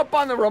 Choke up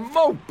on the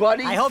remote,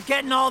 buddy. I hope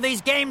getting all these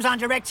games on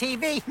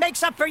DirecTV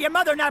makes up for your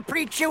mother not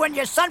pre-chewing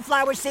your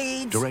sunflower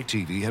seeds.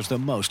 DirecTV has the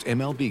most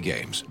MLB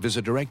games.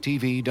 Visit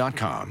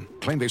DirecTV.com.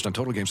 Claim based on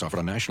total games offered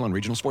on national and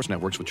regional sports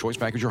networks with choice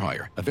package or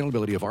higher.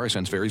 Availability of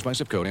RSNs varies by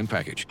zip code and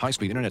package.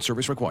 High-speed internet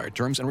service required.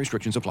 Terms and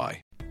restrictions apply.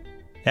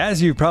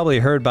 As you've probably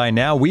heard by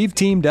now, we've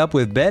teamed up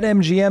with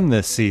BetMGM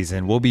this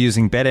season. We'll be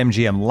using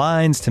BetMGM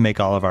lines to make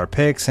all of our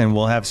picks, and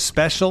we'll have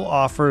special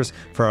offers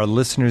for our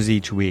listeners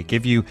each week.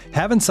 If you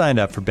haven't signed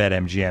up for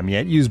BetMGM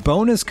yet, use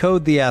bonus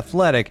code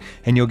THEATHLETIC,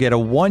 and you'll get a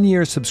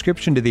 1-year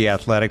subscription to The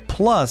Athletic,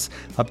 plus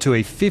up to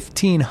a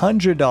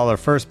 $1,500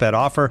 first bet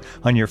offer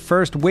on your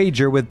first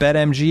wager with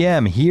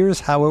BetMGM.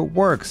 Here's how it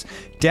works.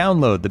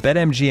 Download the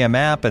BetMGM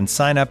app and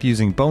sign up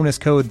using bonus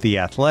code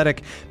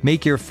THEATHLETIC.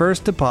 Make your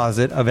first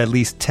deposit of at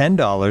least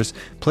 $10.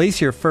 Place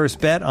your first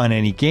bet on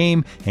any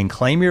game and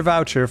claim your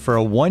voucher for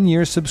a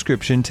 1-year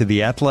subscription to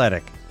The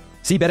Athletic.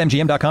 See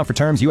BetMGM.com for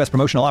terms. U.S.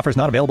 promotional offers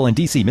not available in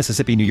D.C.,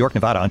 Mississippi, New York,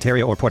 Nevada,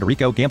 Ontario, or Puerto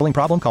Rico. Gambling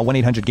problem? Call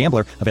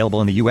 1-800-GAMBLER. Available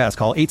in the U.S.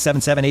 Call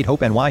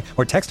 877-8-HOPE-NY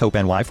or text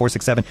HOPE-NY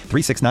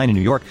 467-369 in New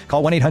York.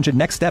 Call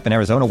 1-800-NEXT-STEP in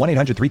Arizona.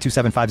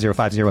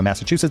 1-800-327-5050 in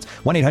Massachusetts.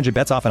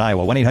 1-800-BETS-OFF in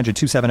Iowa.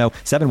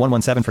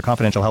 1-800-270-7117 for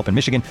confidential help in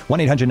Michigan.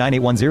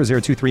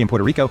 1-800-981-0023 in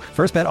Puerto Rico.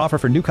 First bet offer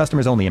for new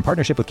customers only in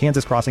partnership with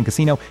Kansas Crossing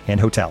Casino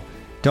and Hotel.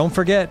 Don't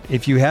forget,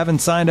 if you haven't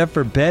signed up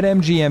for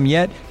BetMGM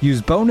yet,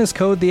 use bonus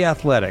code The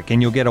Athletic,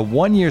 and you'll get a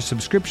 1-year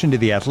subscription to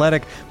The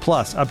Athletic,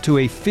 plus up to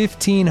a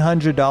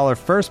 $1,500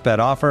 first bet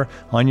offer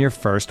on your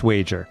first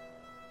wager.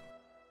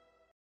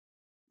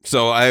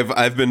 So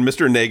I've been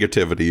Mr.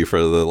 Negativity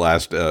for the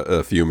last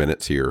few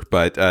minutes here,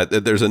 but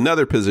there's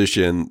another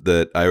position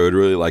that I would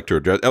really like to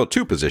address. Oh,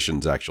 two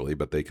positions actually,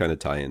 but they kind of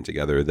tie in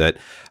together that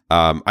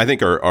I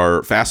think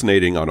are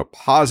fascinating on a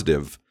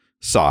positive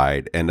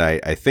side, and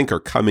I think are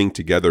coming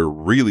together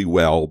really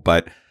well,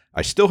 but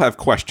I still have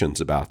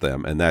questions about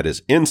them, and that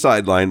is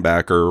inside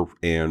linebacker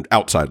and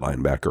outside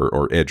linebacker,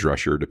 or edge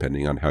rusher,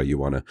 depending on how you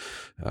want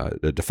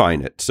to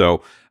define it.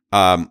 So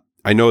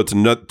I know it's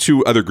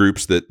two other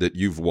groups that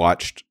you've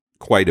watched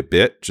quite a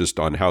bit just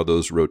on how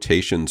those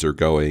rotations are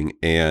going,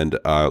 and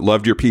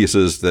loved your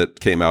pieces that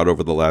came out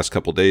over the last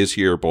couple days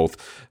here, both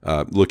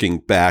looking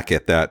back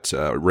at that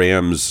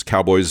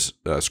Rams-Cowboys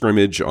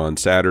scrimmage on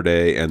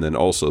Saturday, and then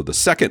also the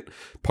second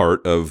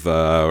part of,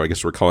 I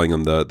guess we're calling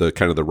them the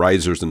kind of the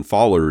risers and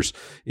fallers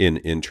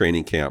in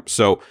training camp.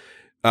 So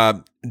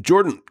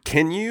Jordan,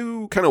 can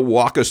you kind of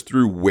walk us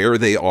through where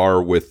they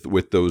are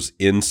with those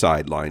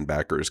inside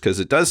linebackers? Because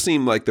it does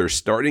seem like they're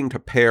starting to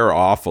pair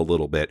off a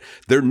little bit.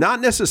 They're not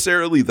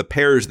necessarily the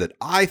pairs that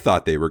I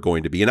thought they were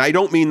going to be. And I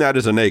don't mean that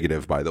as a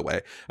negative, by the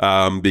way,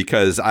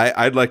 because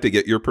I'd like to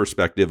get your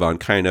perspective on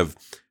kind of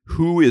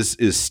who is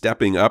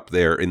stepping up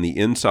there in the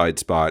inside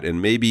spot,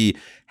 and maybe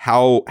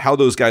how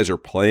those guys are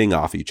playing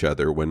off each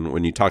other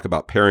when you talk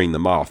about pairing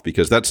them off,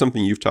 because that's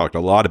something you've talked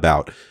a lot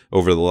about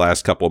over the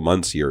last couple of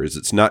months here, is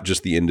it's not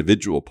just the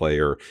individual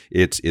player,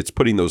 it's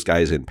putting those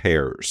guys in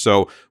pairs.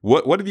 So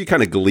what have you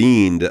kind of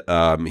gleaned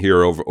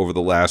here over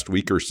the last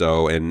week or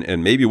so,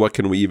 and maybe what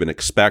can we even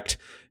expect,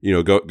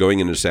 going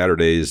into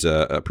Saturday's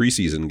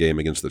preseason game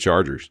against the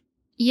Chargers?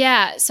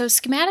 Yeah, so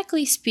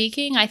schematically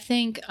speaking, I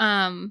think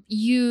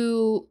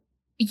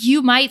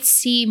you might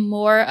see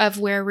more of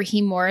where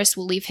Raheem Morris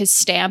will leave his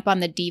stamp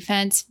on the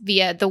defense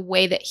via the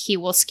way that he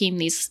will scheme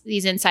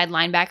these inside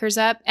linebackers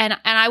up. And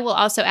I will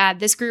also add,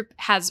 this group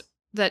has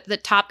the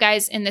top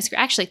guys in this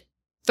group. Actually,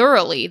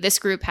 thoroughly, this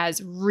group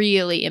has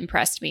really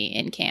impressed me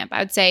in camp. I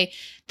would say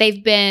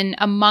they've been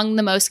among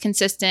the most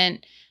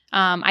consistent.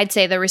 I'd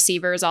say the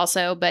receivers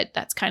also, but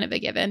that's kind of a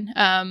given.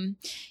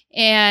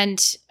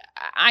 And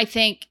I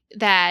think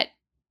that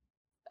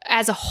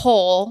as a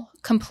whole,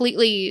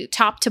 completely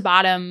top to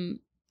bottom,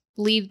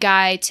 lead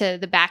guy to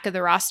the back of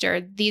the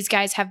roster, these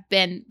guys have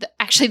been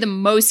actually the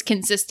most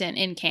consistent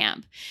in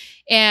camp.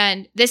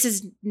 And this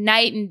is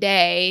night and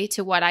day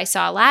to what I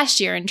saw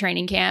last year in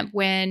training camp,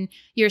 when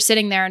you're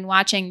sitting there and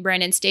watching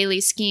Brandon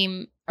Staley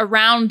scheme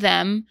around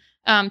them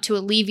to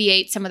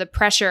alleviate some of the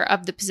pressure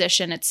of the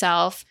position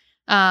itself.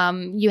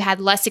 You had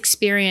less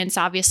experience,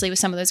 obviously, with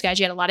some of those guys.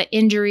 You had a lot of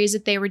injuries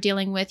that they were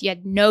dealing with. You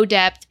had no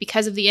depth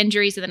because of the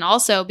injuries, and then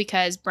also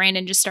because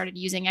Brandon just started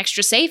using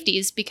extra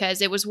safeties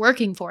because it was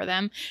working for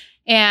them.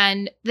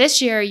 And this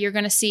year, you're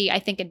going to see, I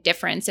think, a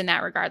difference in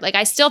that regard. Like,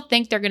 I still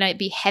think they're going to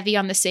be heavy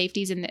on the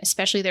safeties and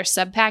especially their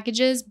sub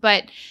packages,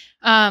 but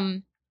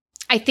I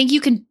think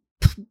you can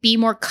be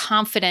more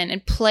confident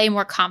and play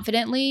more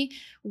confidently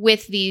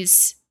with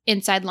these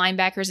inside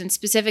linebackers. And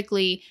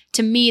specifically,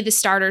 to me, the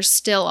starters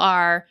still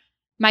are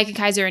Micah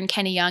Kiser and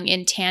Kenny Young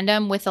in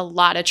tandem, with a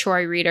lot of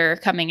Troy Reeder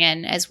coming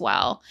in as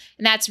well.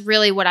 And that's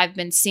really what I've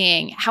been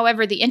seeing.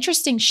 However, the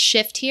interesting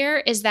shift here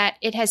is that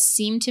it has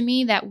seemed to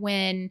me that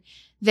when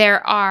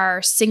there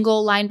are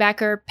single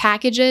linebacker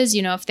packages,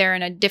 if they're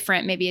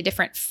in maybe a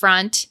different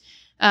front,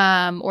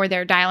 or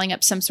they're dialing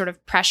up some sort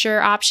of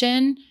pressure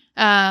option,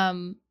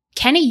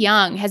 Kenny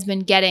Young has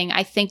been getting,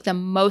 I think, the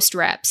most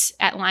reps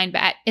at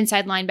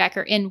inside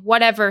linebacker in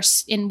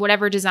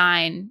whatever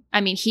design.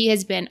 I mean, he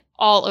has been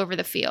all over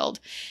the field.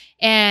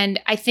 And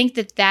I think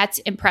that that's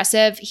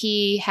impressive.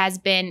 He has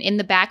been in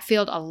the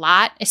backfield a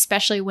lot,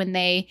 especially when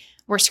they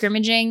were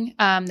scrimmaging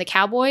the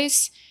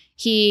Cowboys.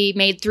 He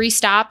made 3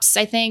 stops,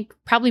 I think,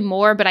 probably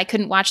more, but I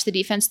couldn't watch the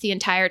defense the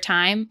entire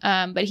time.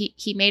 But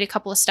he made a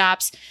couple of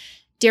stops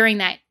during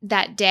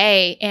that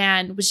day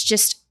and was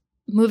just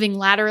moving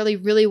laterally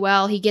really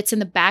well. He gets in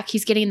the back.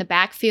 He's getting in the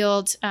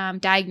backfield,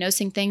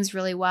 diagnosing things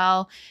really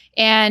well.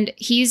 And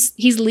he's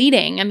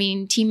leading. I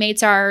mean,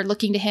 teammates are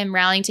looking to him,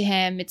 rallying to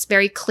him. It's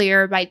very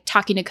clear by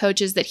talking to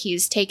coaches that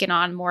he's taken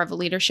on more of a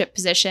leadership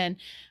position.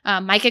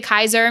 Micah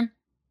Kiser,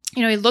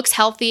 he looks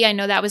healthy. I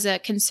know that was a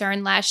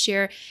concern last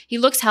year. He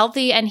looks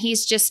healthy, and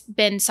he's just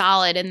been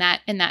solid in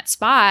that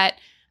spot.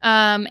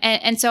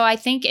 And so I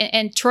think,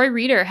 and Troy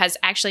Reeder has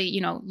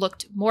actually,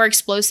 looked more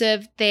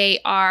explosive. They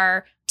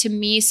are, to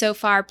me, so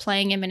far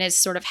playing him in his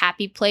sort of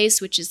happy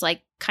place, which is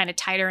like kind of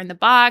tighter in the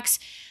box,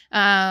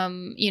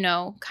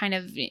 kind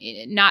of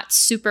not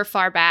super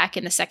far back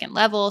in the second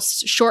level,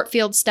 short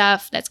field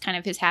stuff. That's kind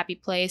of his happy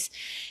place.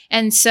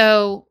 And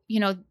so,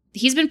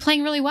 he's been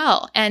playing really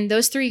well. And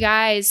those three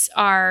guys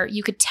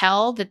you could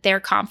tell that they're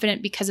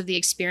confident because of the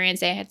experience.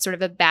 They had sort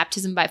of a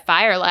baptism by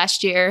fire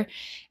last year.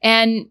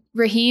 And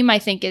Raheem, I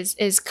think,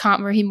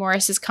 Raheem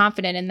Morris is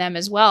confident in them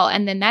as well.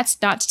 And then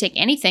that's not to take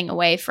anything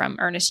away from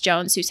Ernest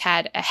Jones, who's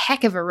had a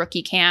heck of a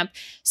rookie camp.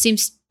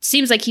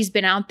 Seems like he's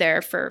been out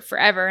there for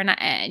forever. And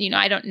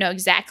I don't know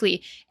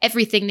exactly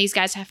everything these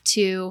guys have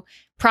to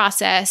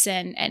process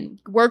and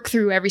work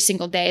through every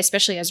single day,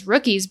 especially as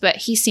rookies, but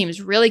he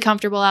seems really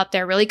comfortable out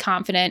there, really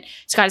confident.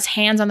 He's got his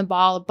hands on the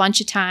ball a bunch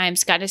of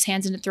times, got his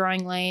hands into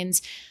throwing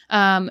lanes,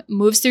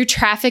 moves through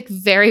traffic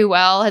very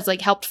well, has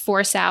helped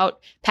force out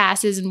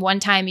passes, and one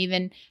time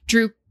even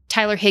drew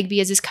Tyler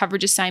Higbee as his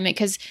coverage assignment,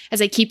 because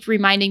as I keep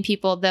reminding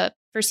people, the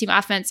first team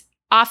offense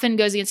often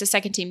goes against the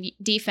second team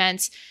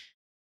defense,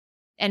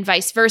 and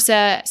vice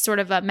versa, sort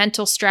of a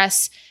mental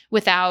stress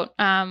without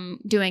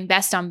doing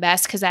best on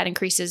best, because that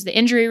increases the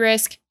injury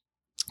risk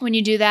when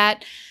you do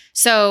that.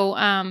 So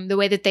the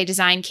way that they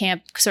design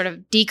camp sort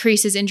of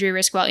decreases injury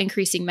risk while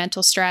increasing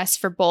mental stress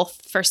for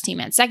both first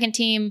team and second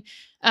team.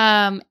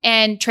 And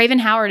Traven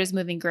Howard is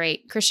moving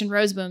great. Christian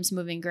Roseboom's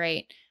moving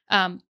great.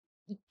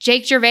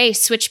 Jake Gervais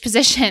switched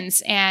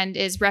positions and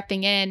is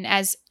repping in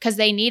because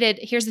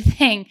here's the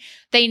thing,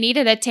 they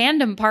needed a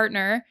tandem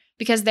partner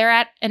because they're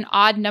at an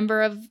odd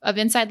number of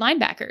inside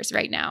linebackers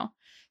right now.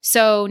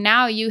 So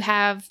now you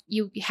have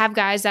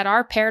guys that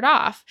are paired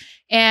off.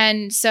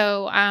 And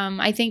so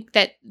I think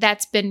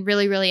that's been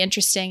really, really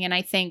interesting. And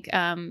I think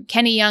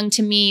Kenny Young,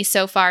 to me,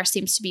 so far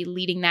seems to be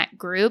leading that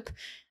group.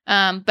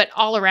 But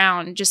all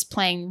around, just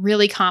playing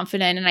really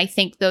confident. And I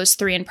think those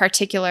three in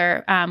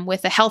particular,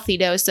 with a healthy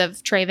dose of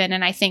Traven,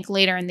 and I think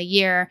later in the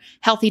year,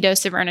 healthy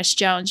dose of Ernest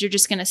Jones, you're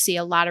just going to see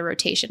a lot of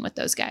rotation with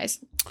those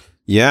guys.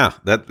 Yeah,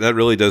 that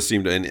really does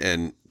seem to,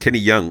 and Kenny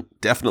Young,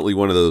 definitely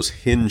one of those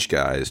hinge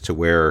guys to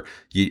where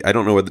I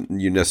don't know whether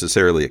you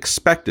necessarily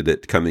expected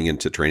it coming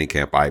into training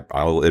camp.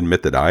 I'll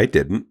admit that I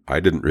didn't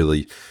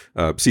really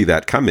see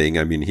that coming.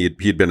 I mean,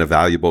 he'd been a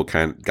valuable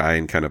kind of guy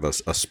in kind of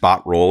a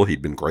spot role.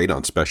 He'd been great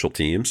on special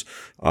teams.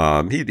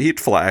 He'd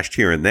flashed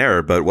here and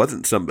there, but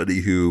wasn't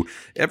somebody who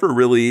ever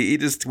really,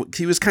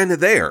 he was kind of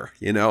there,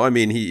 I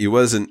mean, he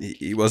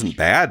wasn't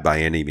bad by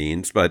any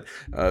means, but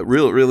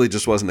really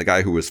just wasn't a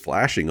guy who was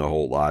flashing a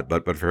whole lot.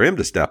 But for him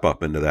to step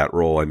up into that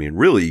role, I mean,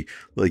 really,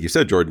 like you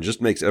said, Jordan, just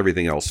makes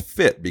everything else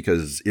fit,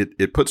 because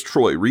it puts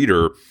Troy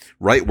Reeder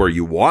right where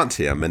you want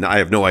him. And I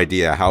have no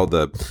idea how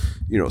the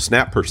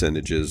snap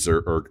percentages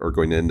are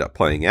going to end up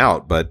playing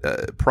out,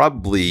 but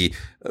probably,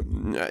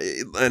 and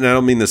I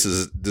don't mean this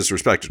is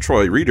disrespect to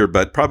Troy Reeder,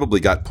 but probably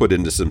got put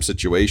into some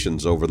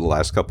situations over the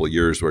last couple of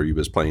years where he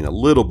was playing a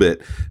little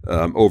bit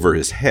over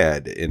his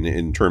head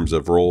in terms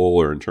of role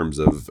or in terms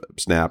of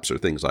snaps or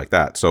things like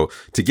that. So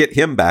to get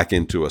him back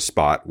into a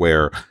spot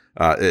where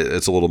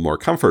it's a little more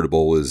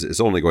comfortable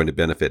is only going to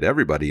benefit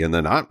everybody. And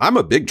then I'm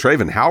a big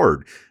Traven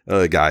Howard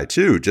guy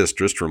too,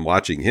 just from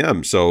watching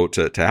him. So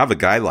to have a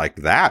guy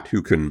like that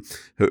who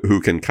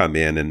can come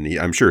in, and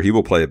I'm sure he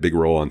will play a big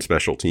role on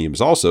special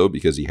teams also,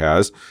 because he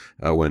has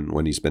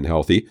when he's been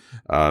healthy.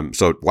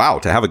 So wow,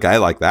 to have a guy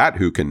like that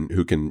who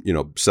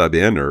can sub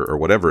in or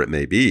whatever it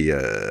may be,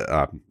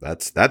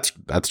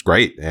 that's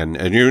great.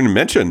 And you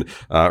mentioned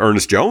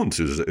Ernest Jones,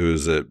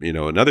 who's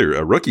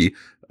another rookie.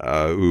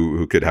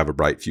 Who could have a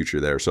bright future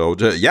there. So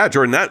yeah,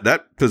 Jordan,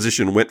 that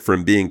position went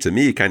from being, to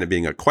me, kind of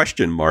being a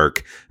question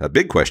mark, a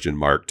big question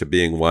mark, to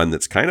being one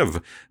that's kind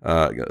of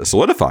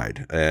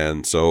solidified.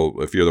 And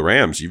so if you're the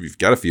Rams, you've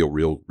got to feel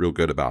real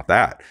good about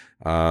that.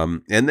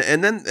 And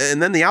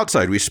then the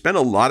outside, we spent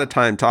a lot of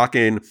time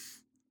talking,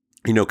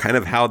 kind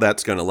of how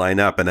that's going to line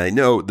up. And I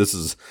know this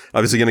is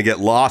obviously going to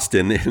get lost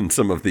in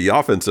some of the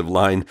offensive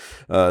line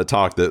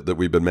talk that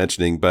we've been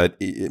mentioning, but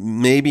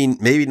maybe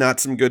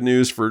not some good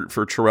news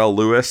for Terrell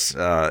Lewis.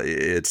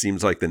 It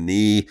seems like the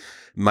knee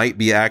might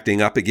be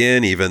acting up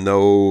again, even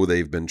though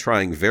they've been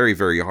trying very,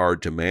 very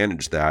hard to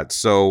manage that.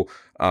 So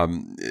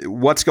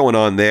what's going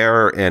on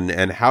there,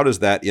 and how does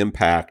that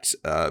impact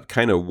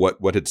kind of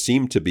what had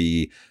seemed to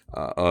be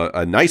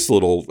a nice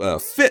little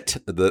fit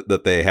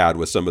that they had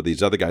with some of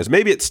these other guys?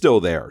 Maybe it's still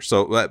there.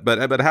 So,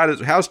 but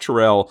how's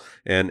Terrell,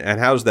 and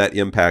how's that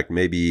impact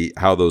maybe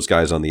how those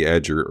guys on the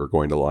edge are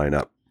going to line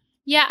up?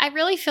 Yeah, I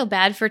really feel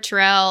bad for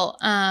Terrell.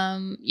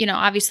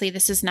 Obviously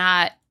this is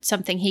not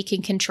something he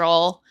can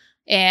control,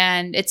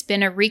 and it's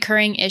been a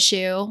recurring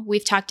issue.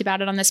 We've talked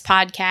about it on this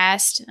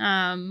podcast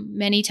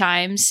many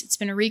times. It's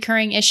been a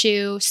recurring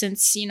issue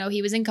since,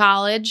 he was in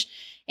college.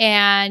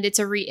 And it's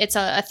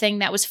a thing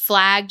that was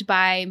flagged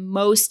by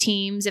most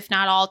teams, if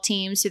not all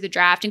teams, through the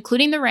draft,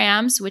 including the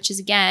Rams, which is,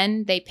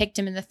 again, they picked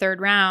him in the third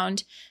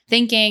round,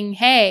 thinking,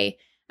 hey,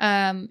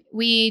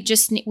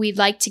 we'd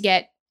like to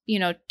get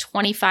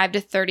 25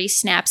 to 30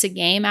 snaps a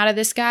game out of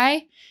this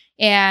guy.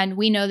 And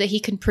we know that he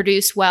can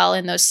produce well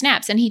in those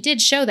snaps. And he did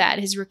show that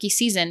his rookie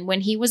season when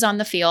he was on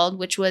the field,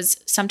 which was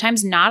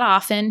sometimes not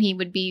often. He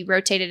would be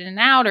rotated in and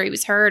out, or he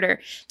was hurt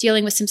or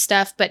dealing with some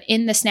stuff. But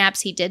in the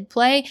snaps he did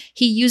play,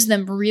 he used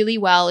them really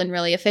well and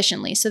really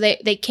efficiently. So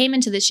they came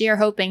into this year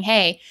hoping,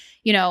 hey,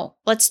 you know,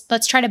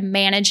 let's try to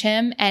manage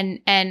him.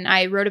 And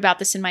I wrote about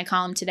this in my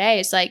column today.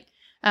 It's like,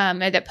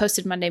 that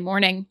posted Monday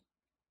morning.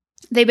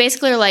 They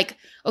basically are like,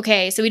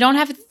 okay, so we don't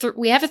have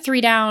we have a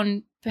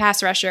 3-down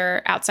pass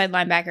rusher, outside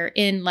linebacker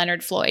in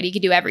Leonard Floyd. He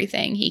can do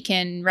everything. He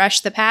can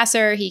rush the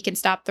passer. He can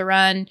stop the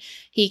run.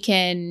 He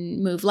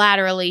can move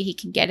laterally. He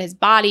can get his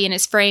body and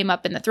his frame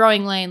up in the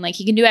throwing lane. Like,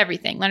 he can do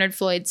everything. Leonard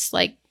Floyd's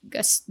like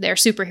their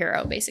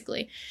superhero,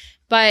 basically.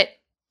 But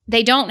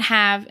they don't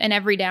have an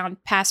every down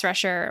pass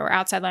rusher or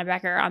outside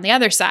linebacker on the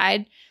other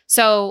side.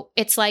 So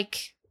it's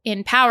like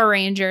in Power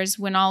Rangers,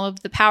 when all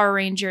of the Power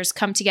Rangers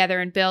come together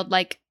and build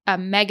like a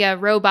mega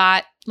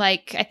robot,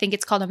 like I think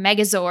it's called a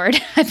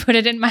Megazord. I put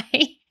it in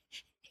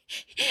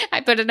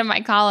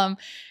my column.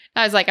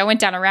 I was like, I went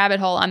down a rabbit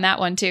hole on that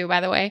one too,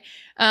 by the way.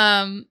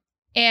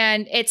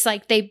 And it's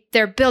like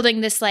they're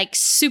building this like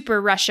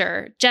super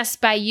rusher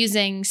just by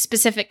using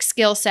specific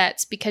skill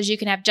sets, because you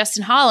can have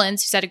Justin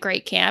Hollins, who's at a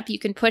great camp. You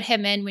can put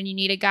him in when you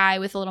need a guy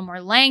with a little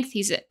more length.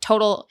 He's a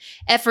total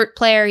effort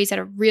player. He's at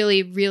a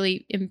really,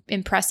 really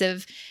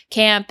impressive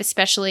camp,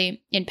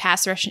 especially in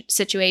pass rush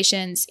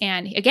situations.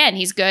 And again,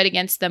 he's good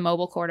against the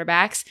mobile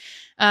quarterbacks,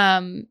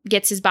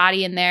 gets his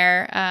body in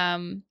there.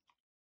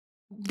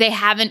 They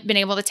haven't been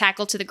able to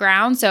tackle to the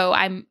ground. So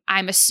I'm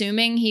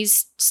assuming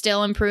he's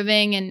still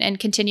improving and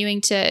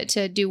continuing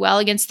to do well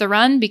against the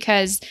run,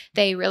 because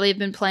they really have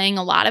been playing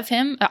a lot of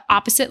him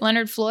opposite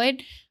Leonard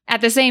Floyd.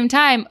 At the same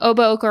time,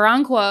 Obo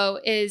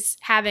Okoronkwo is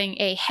having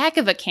a heck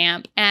of a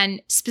camp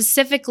and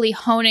specifically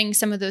honing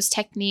some of those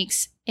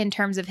techniques in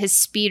terms of his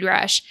speed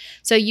rush.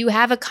 So you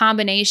have a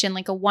combination,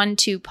 like a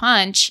 1-2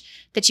 punch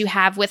that you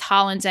have with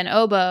Hollins and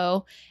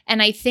Obo.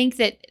 And I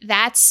think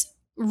that's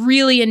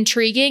really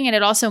intriguing, and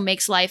it also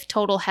makes life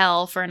total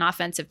hell for an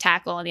offensive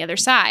tackle on the other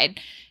side,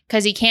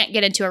 because he can't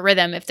get into a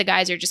rhythm if the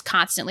guys are just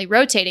constantly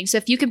rotating. So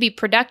if you can be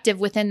productive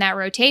within that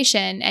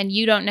rotation and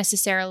you don't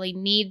necessarily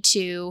need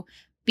to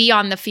be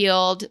on the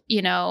field,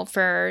 you know,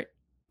 for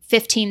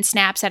 15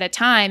 snaps at a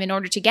time in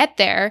order to get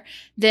there,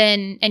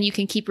 then, and you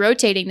can keep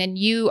rotating, then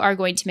you are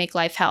going to make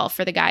life hell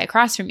for the guy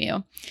across from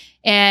you.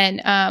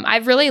 And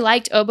I've really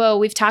liked Obo.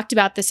 We've talked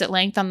about this at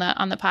length on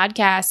the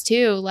podcast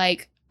too.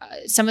 Like,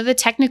 some of the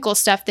technical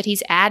stuff that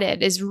he's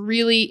added is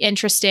really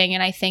interesting,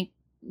 and I think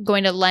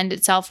going to lend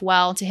itself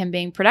well to him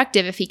being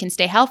productive if he can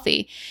stay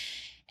healthy.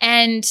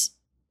 And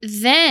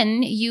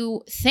then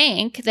you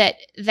think that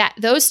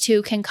those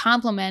two can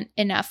complement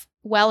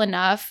well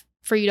enough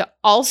for you to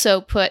also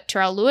put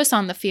Terrell Lewis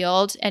on the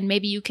field, and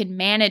maybe you can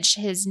manage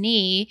his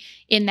knee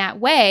in that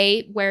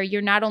way where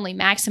you're not only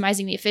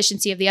maximizing the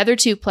efficiency of the other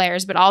two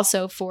players, but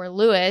also for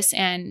Lewis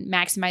and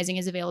maximizing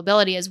his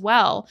availability as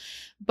well.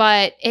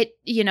 But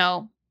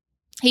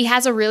he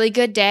has a really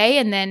good day,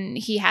 and then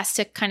he has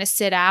to kind of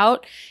sit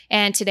out.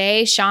 And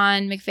today,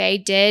 Sean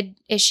McVay did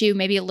issue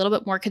maybe a little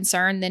bit more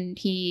concern than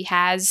he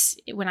has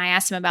when I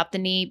asked him about the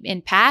knee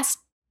in past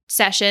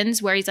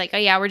sessions, where he's like, oh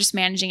yeah, we're just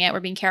managing it. We're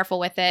being careful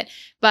with it.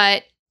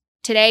 But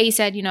today he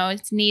said,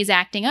 his knee is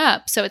acting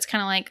up. So it's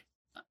kind of like,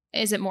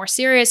 is it more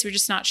serious? We're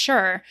just not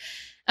sure.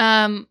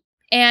 And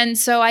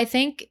so I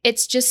think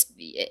it's just,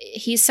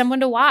 he's someone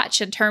to watch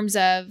in terms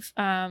of,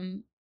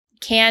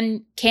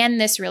 can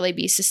this really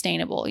be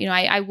sustainable?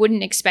 I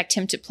wouldn't expect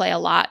him to play a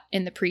lot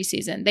in the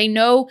preseason. They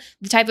know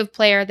the type of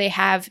player they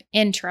have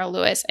in Terrell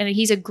Lewis, and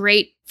he's a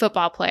great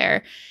football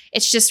player.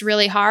 It's just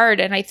really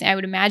hard, and I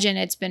would imagine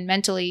it's been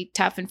mentally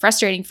tough and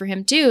frustrating for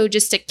him too,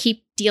 just to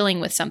keep dealing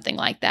with something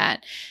like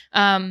that.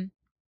 And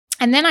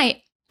then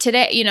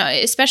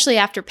today, especially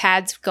after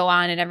pads go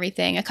on and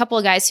everything, a couple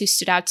of guys who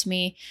stood out to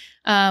me.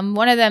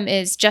 One of them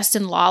is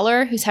Justin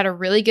Lawler, who's had a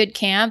really good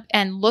camp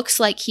and looks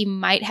like he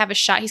might have a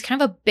shot. He's kind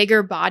of a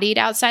bigger bodied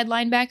outside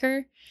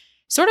linebacker,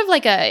 sort of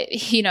like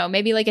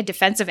maybe like a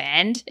defensive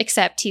end,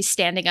 except he's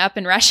standing up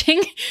and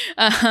rushing.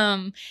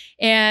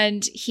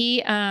 And he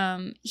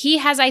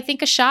has, I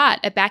think, a shot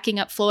at backing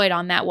up Floyd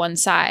on that one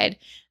side.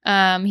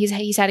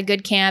 He's had a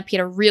good camp. He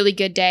had a really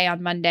good day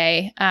on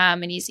Monday.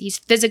 And he's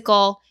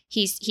physical.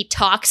 He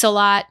talks a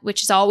lot,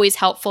 which is always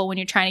helpful when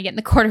you're trying to get in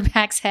the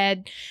quarterback's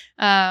head.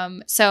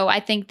 So I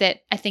think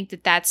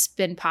that's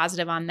been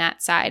positive on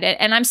that side.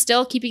 And I'm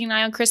still keeping an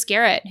eye on Chris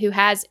Garrett, who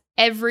has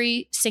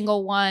every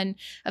single one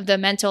of the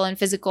mental and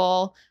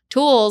physical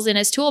tools in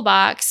his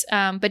toolbox,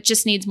 but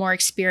just needs more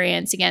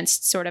experience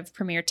against sort of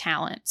premier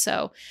talent.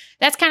 So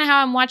that's kind of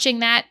how I'm watching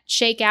that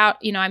shake out.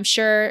 I'm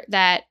sure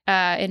that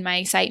in my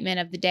excitement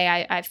of the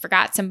day, I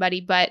forgot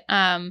somebody, but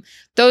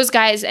those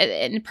guys,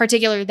 in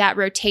particular, that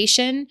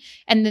rotation,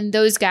 and then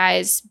those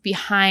guys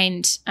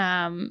behind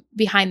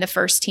the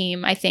first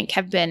team, I think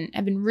have been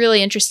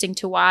really interesting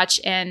to watch.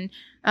 And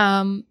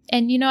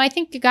I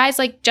think guys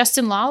like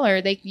Justin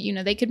Lawler, they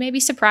could maybe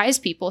surprise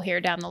people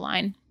here down the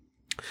line.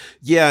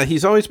 Yeah,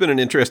 he's always been an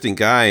interesting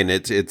guy, and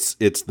it's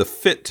the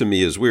fit to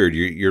me is weird.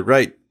 You're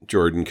right,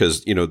 Jordan,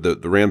 because the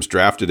Rams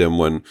drafted him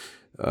when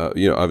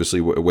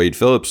obviously Wade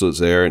Phillips was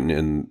there,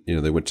 and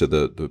they went to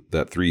that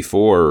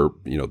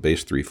 3-4,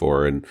 base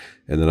 3-4,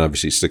 and then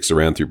obviously sticks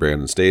around through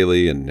Brandon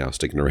Staley, and now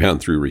sticking around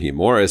through Raheem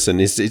Morris. And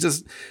he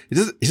doesn't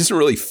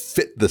really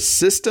fit the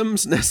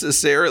systems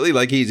necessarily.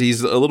 Like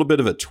he's a little bit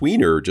of a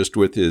tweener, just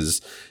with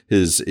he's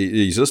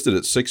listed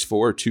at 6'4",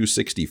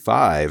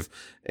 265.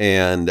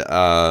 And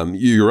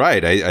you're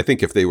right. I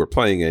think if they were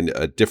playing in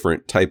a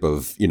different type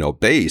of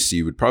base,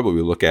 you would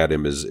probably look at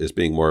him as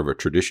being more of a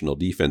traditional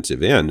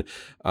defensive end.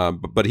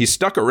 But he's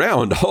stuck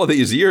around all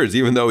these years,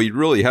 even though he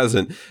really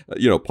hasn't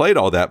played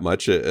all that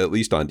much, at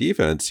least on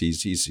defense.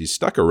 He's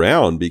stuck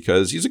around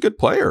because he's a good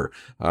player.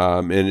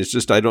 And it's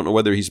just, I don't know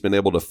whether he's been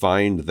able to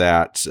find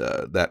that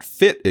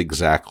fit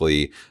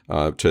exactly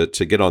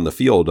to get on the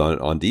field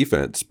on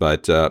defense.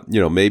 But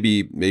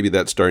maybe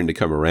that's starting to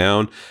come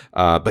around.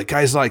 But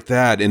guys like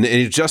that. And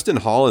Justin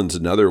Holland's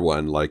another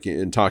one, like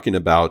in talking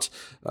about,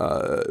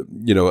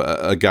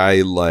 a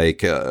guy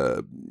like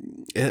a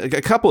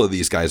couple of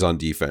these guys on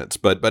defense,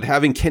 but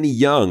having Kenny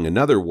Young,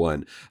 another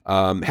one,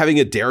 having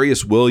a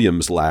Darius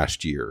Williams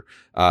last year,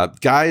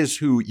 guys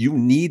who you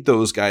need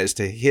those guys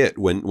to hit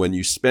when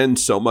you spend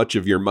so much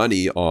of your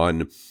money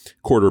on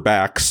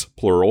quarterbacks,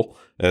 plural,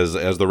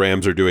 as the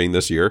Rams are doing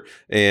this year,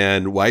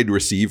 and wide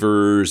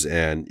receivers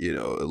and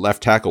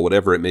left tackle,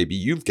 whatever it may be.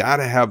 You've got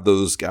to have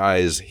those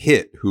guys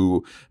hit.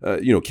 Who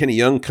Kenny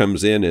Young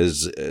comes in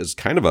as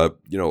kind of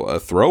a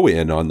throw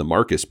in on the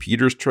Marcus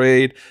Peters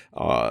trade.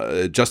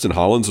 Justin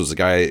Hollins was a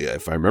guy,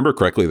 if I remember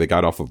correctly, that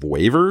got off of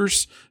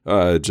waivers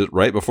just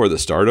right before the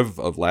start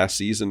of last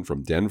season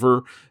from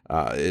Denver.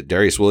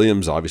 Darius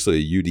Williams, obviously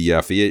a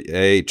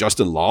UDFA.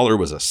 Justin Lawler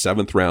was a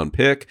 7th round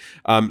pick.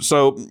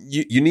 So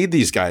you need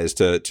these guys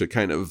to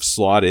kind of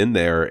slot in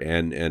there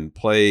and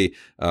play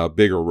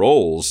bigger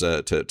roles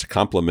to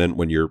complement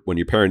when you're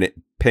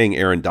paying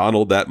Aaron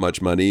Donald that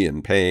much money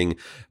and paying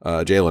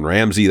Jalen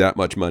Ramsey that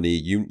much money.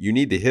 You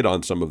need to hit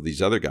on some of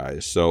these other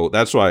guys. So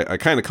that's why I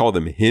kind of call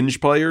them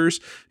hinge players,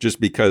 just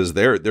because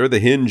they're the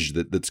hinge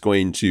that's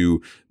going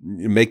to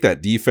make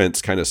that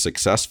defense kind of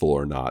successful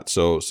or not.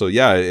 So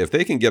yeah, if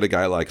they can get a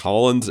guy like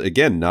Hollins,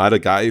 again, not a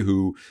guy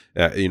who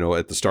at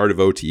the start of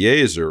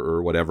OTAs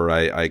or whatever,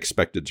 I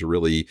expected to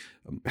really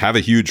have a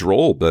huge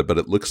role, but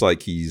it looks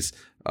like he's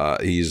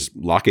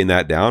locking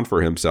that down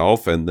for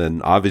himself, and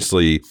then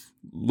obviously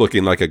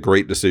looking like a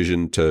great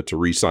decision to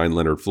re-sign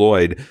Leonard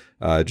Floyd,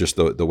 just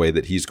the way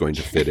that he's going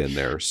to fit in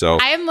there. So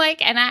I'm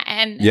like,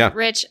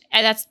 Rich,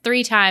 that's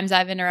 3 times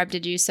I've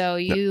interrupted you. So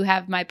you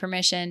have my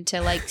permission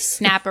to like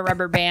snap a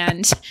rubber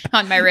band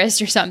on my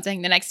wrist or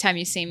something the next time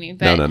you see me.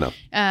 But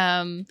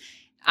no.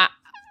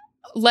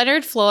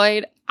 Leonard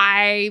Floyd,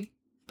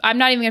 I'm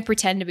not even going to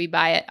pretend to be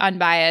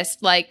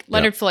unbiased. Like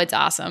Leonard Floyd's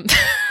awesome.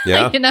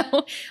 Yeah.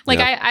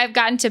 I've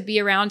gotten to be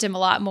around him a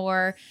lot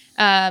more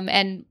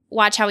and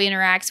watch how he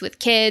interacts with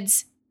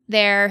kids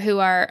there who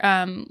are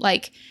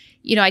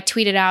I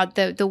tweeted out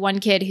the one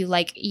kid who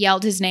like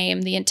yelled his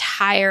name the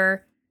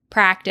entire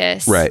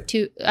practice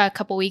a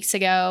couple weeks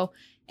ago.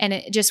 And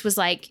it just was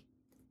like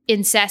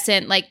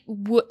incessant,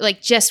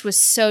 just was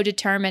so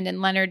determined.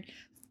 And Leonard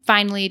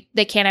finally,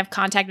 they can't have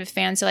contact with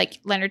fans. So like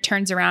Leonard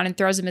turns around and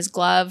throws him his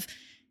glove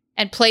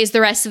and plays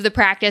the rest of the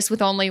practice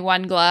with only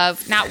one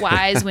glove. Not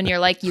wise when you're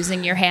like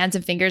using your hands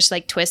and fingers to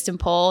like twist and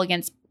pull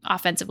against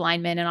offensive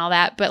linemen and all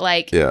that. But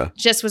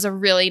just was a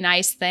really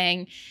nice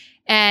thing.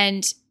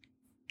 And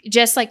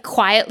just like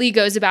quietly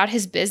goes about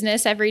his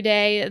business every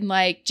day and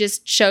like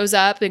just shows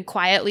up and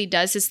quietly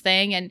does his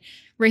thing. And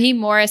Raheem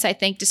Morris, I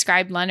think,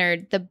 described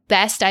Leonard the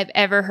best I've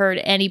ever heard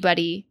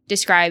anybody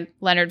describe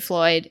Leonard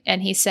Floyd.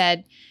 And he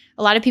said,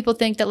 a lot of people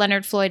think that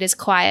Leonard Floyd is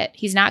quiet.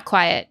 He's not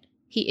quiet.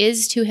 He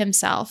is to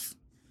himself.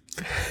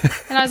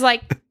 And I was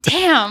like,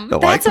 damn,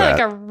 that's like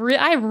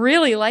I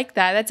really like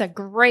that. That's a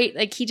great,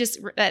 like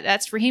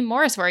that's Raheem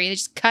Morris where he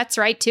just cuts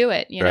right to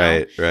it,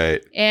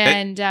 Right.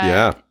 And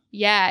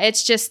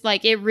it's just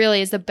like, it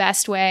really is the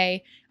best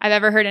way I've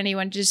ever heard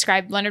anyone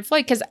describe Leonard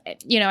Floyd. Cause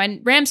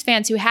and Rams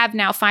fans who have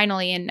now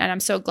finally, and I'm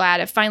so glad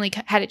have finally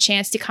had a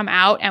chance to come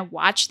out and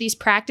watch these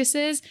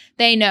practices.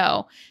 They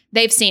know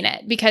they've seen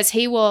it because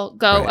he will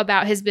go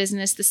about his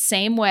business the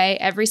same way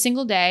every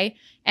single day.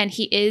 And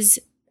he is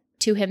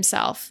to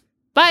himself.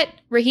 But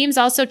Raheem's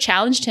also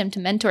challenged him to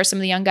mentor some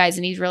of the young guys,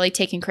 and he's really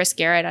taken Chris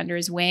Garrett under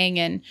his wing,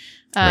 and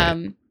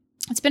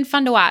it's been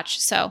fun to watch.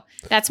 So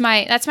that's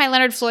my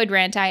Leonard Floyd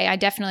rant. I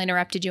definitely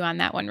interrupted you on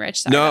that one,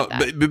 Rich. Sorry about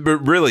that. But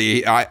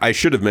really, I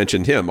should have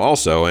mentioned him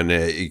also,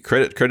 and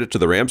credit to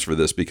the Rams for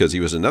this, because he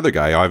was another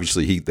guy.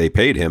 Obviously, they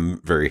paid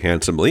him very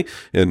handsomely,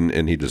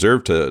 and he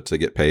deserved to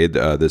get paid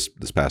this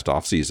past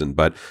offseason.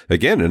 But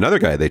again, another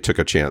guy they took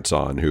a chance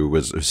on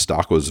whose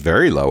stock was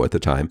very low at the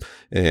time,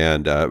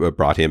 and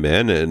brought him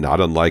in, and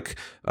not unlike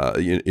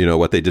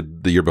what they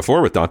did the year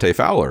before with Dante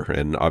Fowler,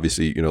 and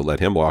obviously let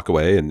him walk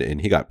away,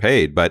 and he got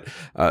paid. But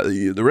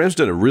the Rams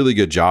did a really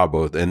good job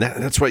both, and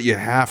that's what you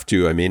have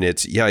to. I mean,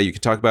 you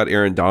can talk about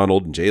Aaron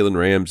Donald and Jalen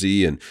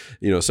Ramsey and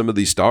some of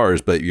these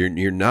stars, but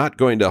you're not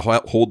going to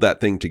hold that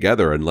thing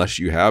together unless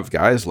you have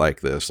guys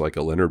like this, like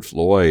a Leonard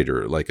Floyd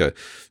or like a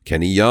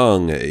Kenny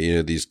Young,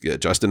 these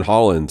Justin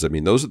Hollins. I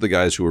mean, those are the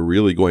guys who are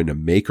really going to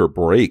make or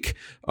break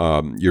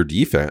your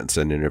defense,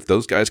 and if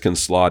those guys can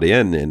slot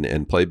in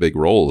and play big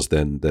roles,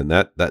 then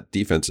that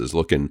defense is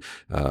looking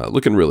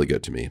really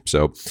good to me.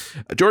 So,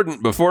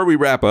 Jordan, before we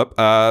wrap up,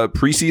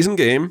 preseason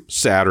game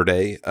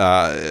Saturday.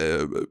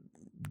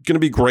 Going to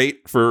be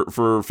great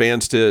for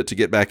fans to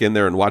get back in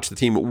there and watch the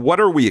team. What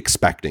are we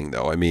expecting,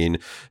 though? I mean,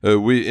 Sean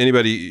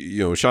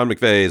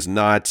McVay is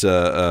not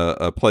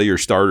a play your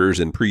starters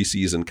in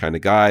preseason kind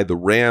of guy. The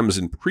Rams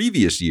in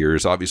previous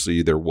years,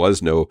 obviously there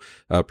was no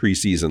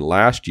preseason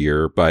last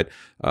year, but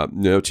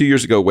 2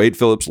 years ago, Wade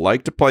Phillips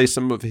liked to play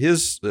some of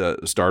his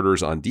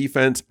starters on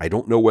defense. I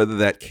don't know whether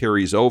that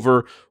carries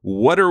over.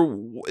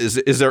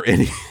 Is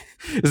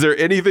there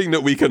anything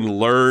that we can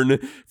learn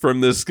from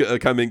this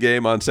coming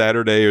game on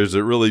Saturday, or is it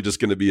really just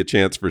going to be a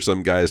chance for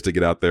some guys to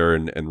get out there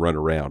and run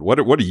around? What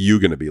are you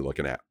going to be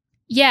looking at?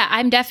 Yeah,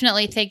 I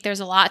definitely think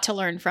there's a lot to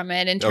learn from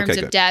it in terms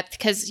of depth,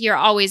 because you're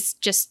always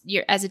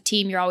as a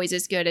team, you're always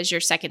as good as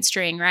your second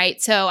string, right?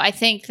 So I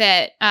think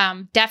that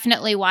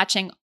definitely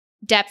watching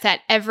depth at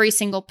every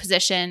single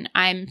position.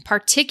 I'm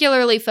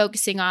particularly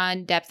focusing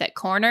on depth at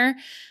corner.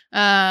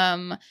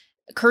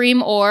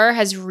 Kareem Orr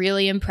has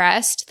really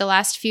impressed the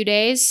last few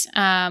days.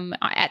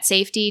 At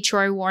safety,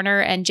 Troy Warner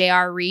and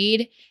J.R.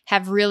 Reed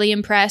have really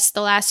impressed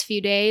the last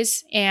few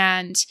days.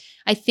 And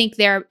I think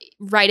they're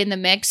right in the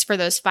mix for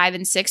those 5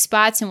 and 6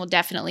 spots. And we'll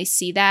definitely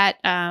see that,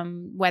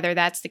 whether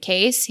that's the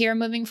case here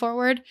moving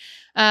forward.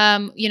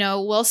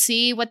 We'll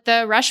see what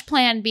the rush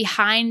plan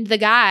behind the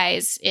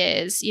guys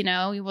is.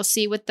 We'll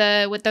see what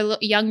the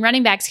young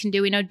running backs can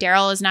do. We know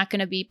Darrell is not going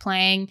to be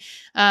playing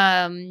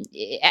a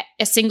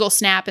single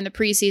snap in the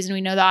preseason.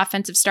 We know the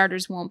offensive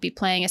starters won't be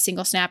playing a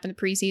single snap in the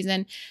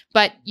preseason,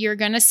 but you're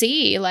going to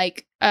see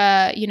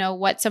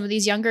what some of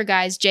these younger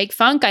guys, Jake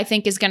Funk, I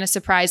think is going to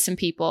surprise some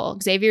people.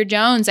 Xavier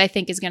Jones, I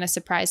think is going to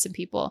surprise some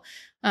people.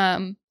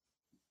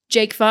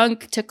 Jake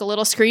Funk took a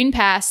little screen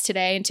pass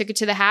today and took it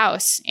to the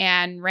house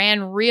and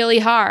ran really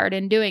hard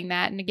in doing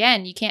that. And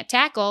again, you can't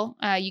tackle.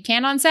 You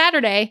can on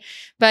Saturday,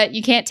 but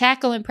you can't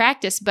tackle in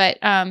practice. But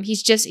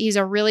he's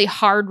a really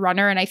hard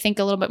runner, and I think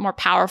a little bit more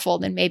powerful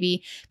than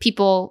maybe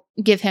people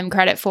give him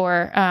credit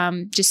for,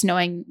 just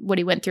knowing what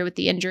he went through with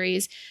the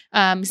injuries.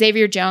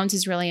 Xavier Jones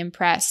is really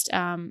impressed.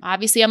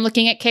 Obviously, I'm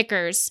looking at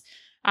kickers.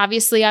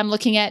 Obviously, I'm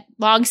looking at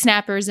long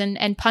snappers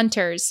and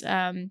punters.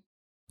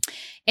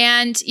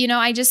 And,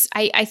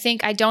 I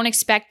think I don't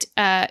expect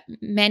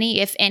many,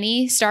 if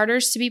any,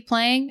 starters to be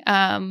playing.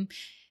 I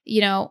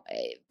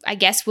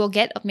guess we'll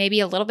get maybe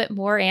a little bit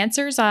more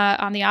answers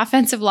on the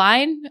offensive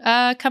line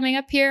coming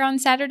up here on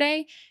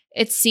Saturday.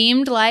 It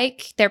seemed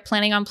like they're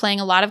planning on playing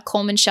a lot of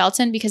Coleman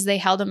Shelton because they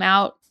held him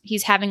out.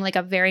 He's having like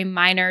a very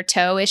minor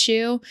toe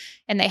issue,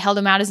 and they held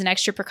him out as an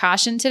extra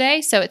precaution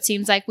today. So it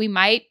seems like we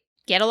might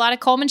get a lot of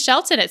Coleman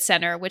Shelton at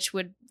center, which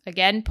would,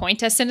 again,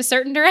 point us in a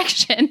certain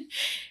direction.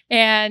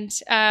 And,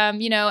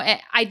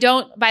 I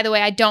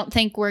don't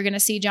think we're going to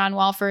see John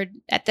Walford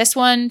at this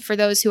one. For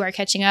those who are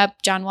catching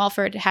up, John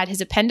Walford had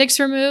his appendix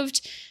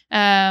removed.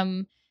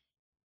 And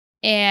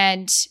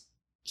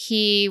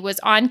he was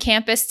on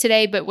campus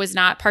today, but was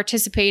not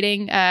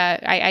participating.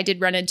 I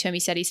did run into him. He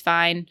said he's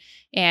fine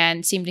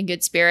and seemed in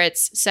good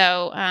spirits.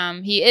 So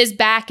he is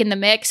back in the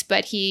mix,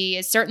 but he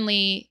is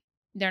certainly,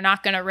 they're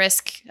not going to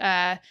risk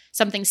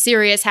something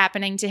serious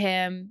happening to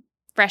him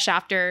fresh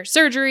after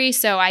surgery.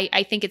 So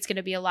I think it's going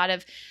to be a lot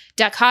of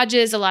Duck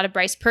Hodges, a lot of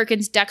Bryce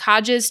Perkins. Duck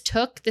Hodges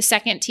took the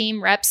second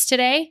team reps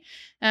today.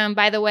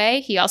 By the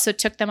way, he also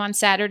took them on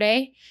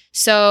Saturday.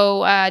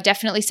 So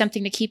definitely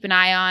something to keep an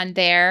eye on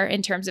there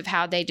in terms of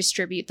how they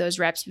distribute those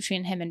reps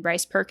between him and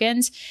Bryce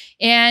Perkins.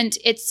 And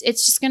it's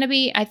just going to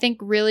be, I think,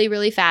 really,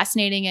 really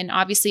fascinating, and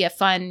obviously a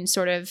fun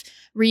sort of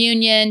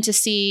reunion to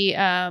see,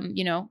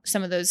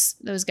 some of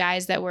those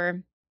guys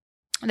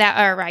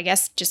I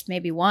guess just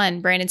maybe one,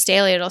 Brandon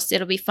Staley.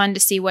 It'll be fun to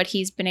see what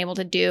he's been able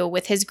to do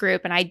with his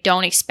group. And I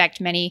don't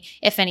expect many,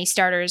 if any,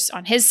 starters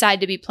on his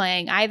side to be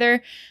playing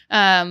either.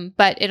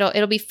 But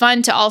it'll be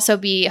fun to also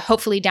be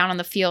hopefully down on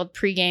the field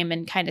pregame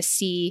and kind of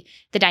see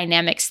the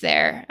dynamics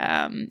there,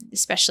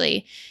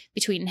 especially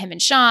between him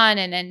and Sean,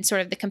 and sort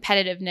of the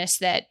competitiveness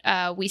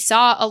that we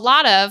saw a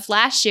lot of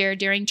last year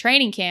during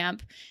training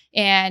camp,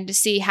 and to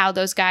see how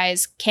those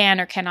guys can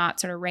or cannot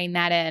sort of rein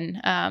that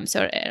in.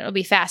 So it'll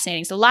be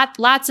fascinating. So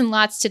lots and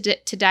lots to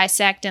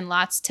dissect, and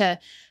lots to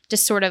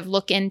just sort of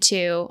look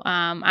into.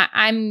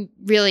 I'm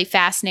really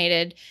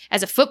fascinated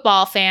as a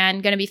football fan,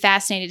 going to be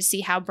fascinated to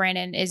see how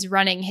Brandon is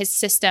running his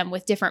system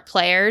with different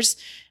players,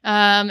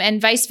 and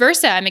vice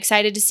versa. I'm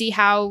excited to see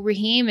how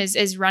Raheem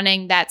is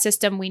running that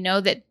system. We know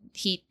that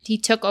he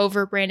took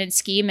over Brandon's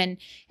scheme and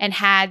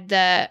had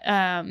the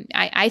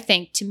I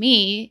think, to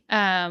me,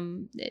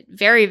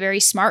 very, very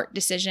smart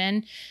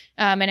decision,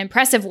 an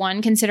impressive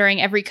one,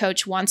 considering every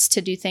coach wants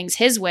to do things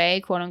his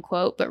way, quote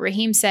unquote. But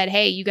Raheem said,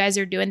 hey, you guys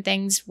are doing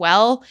things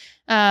well.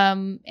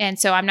 And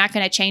so I'm not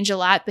going to change a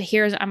lot, but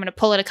I'm going to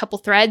pull at a couple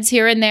threads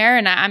here and there.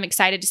 And I'm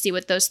excited to see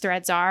what those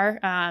threads are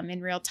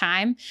in real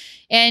time.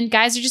 And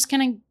guys are just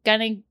going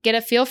to get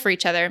a feel for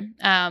each other.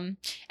 And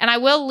I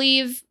will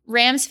leave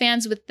Rams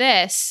fans with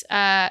this.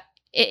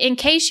 In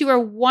case you were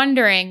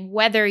wondering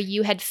whether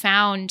you had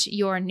found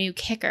your new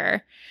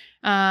kicker,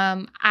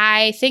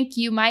 I think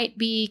you might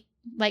be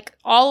like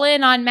all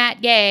in on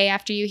Matt Gay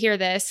after you hear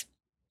this.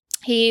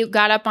 He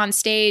got up on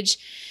stage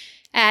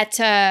at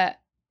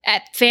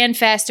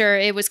FanFest, or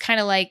it was kind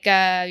of like,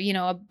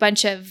 a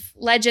bunch of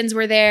legends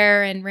were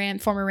there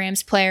and former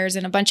Rams players,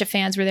 and a bunch of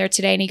fans were there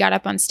today. And he got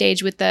up on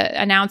stage with the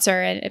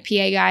announcer and a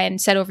PA guy and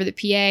said over the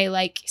PA,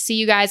 like, see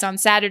you guys on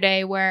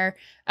Saturday where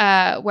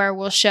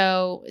we'll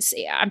show,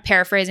 I'm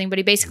paraphrasing, but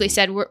he basically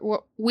said,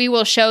 we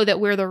will show that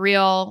we're the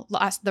real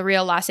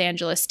Los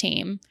Angeles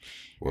team.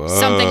 Whoa.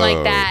 Something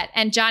like that.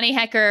 And Johnny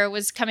Hecker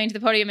was coming to the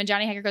podium, and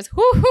Johnny Hecker goes,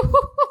 hoo, hoo,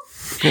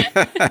 hoo,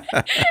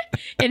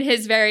 in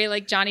his very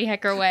like Johnny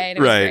Hecker way. And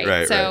it was great.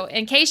 Right. So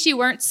in case you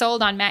weren't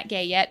sold on Matt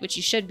Gay yet, which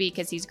you should be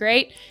because he's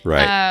great,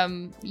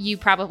 you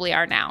probably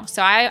are now.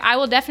 So I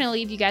will definitely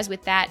leave you guys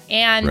with that.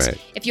 And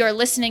if you are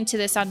listening to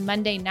this on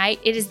Monday night,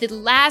 it is the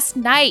last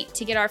night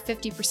to get our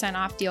 50%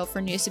 off deal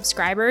for new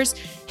subscribers.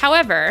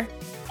 However,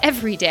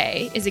 every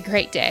day is a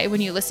great day when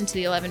you listen to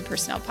the 11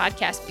 Personnel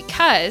Podcast,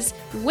 because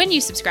when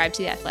you subscribe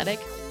to The Athletic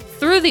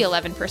through the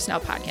 11 Personnel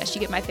Podcast, you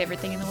get my favorite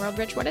thing in the world.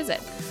 Rich, what is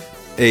it?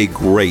 A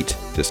great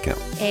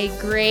discount. A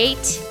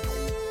great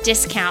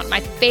discount. My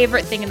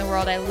favorite thing in the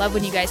world. I love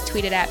when you guys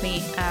tweet it at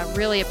me.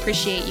 Really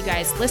appreciate you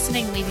guys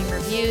listening, leaving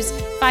reviews.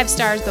 5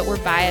 stars, but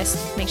we're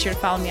biased. Make sure to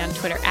follow me on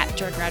Twitter at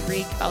Jordan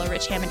Rodrigue. Follow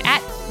Rich Hammond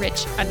at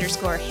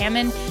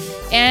Rich_Hammond.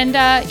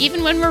 And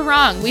even when we're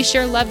wrong, we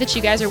sure love that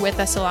you guys are with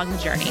us along the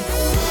journey.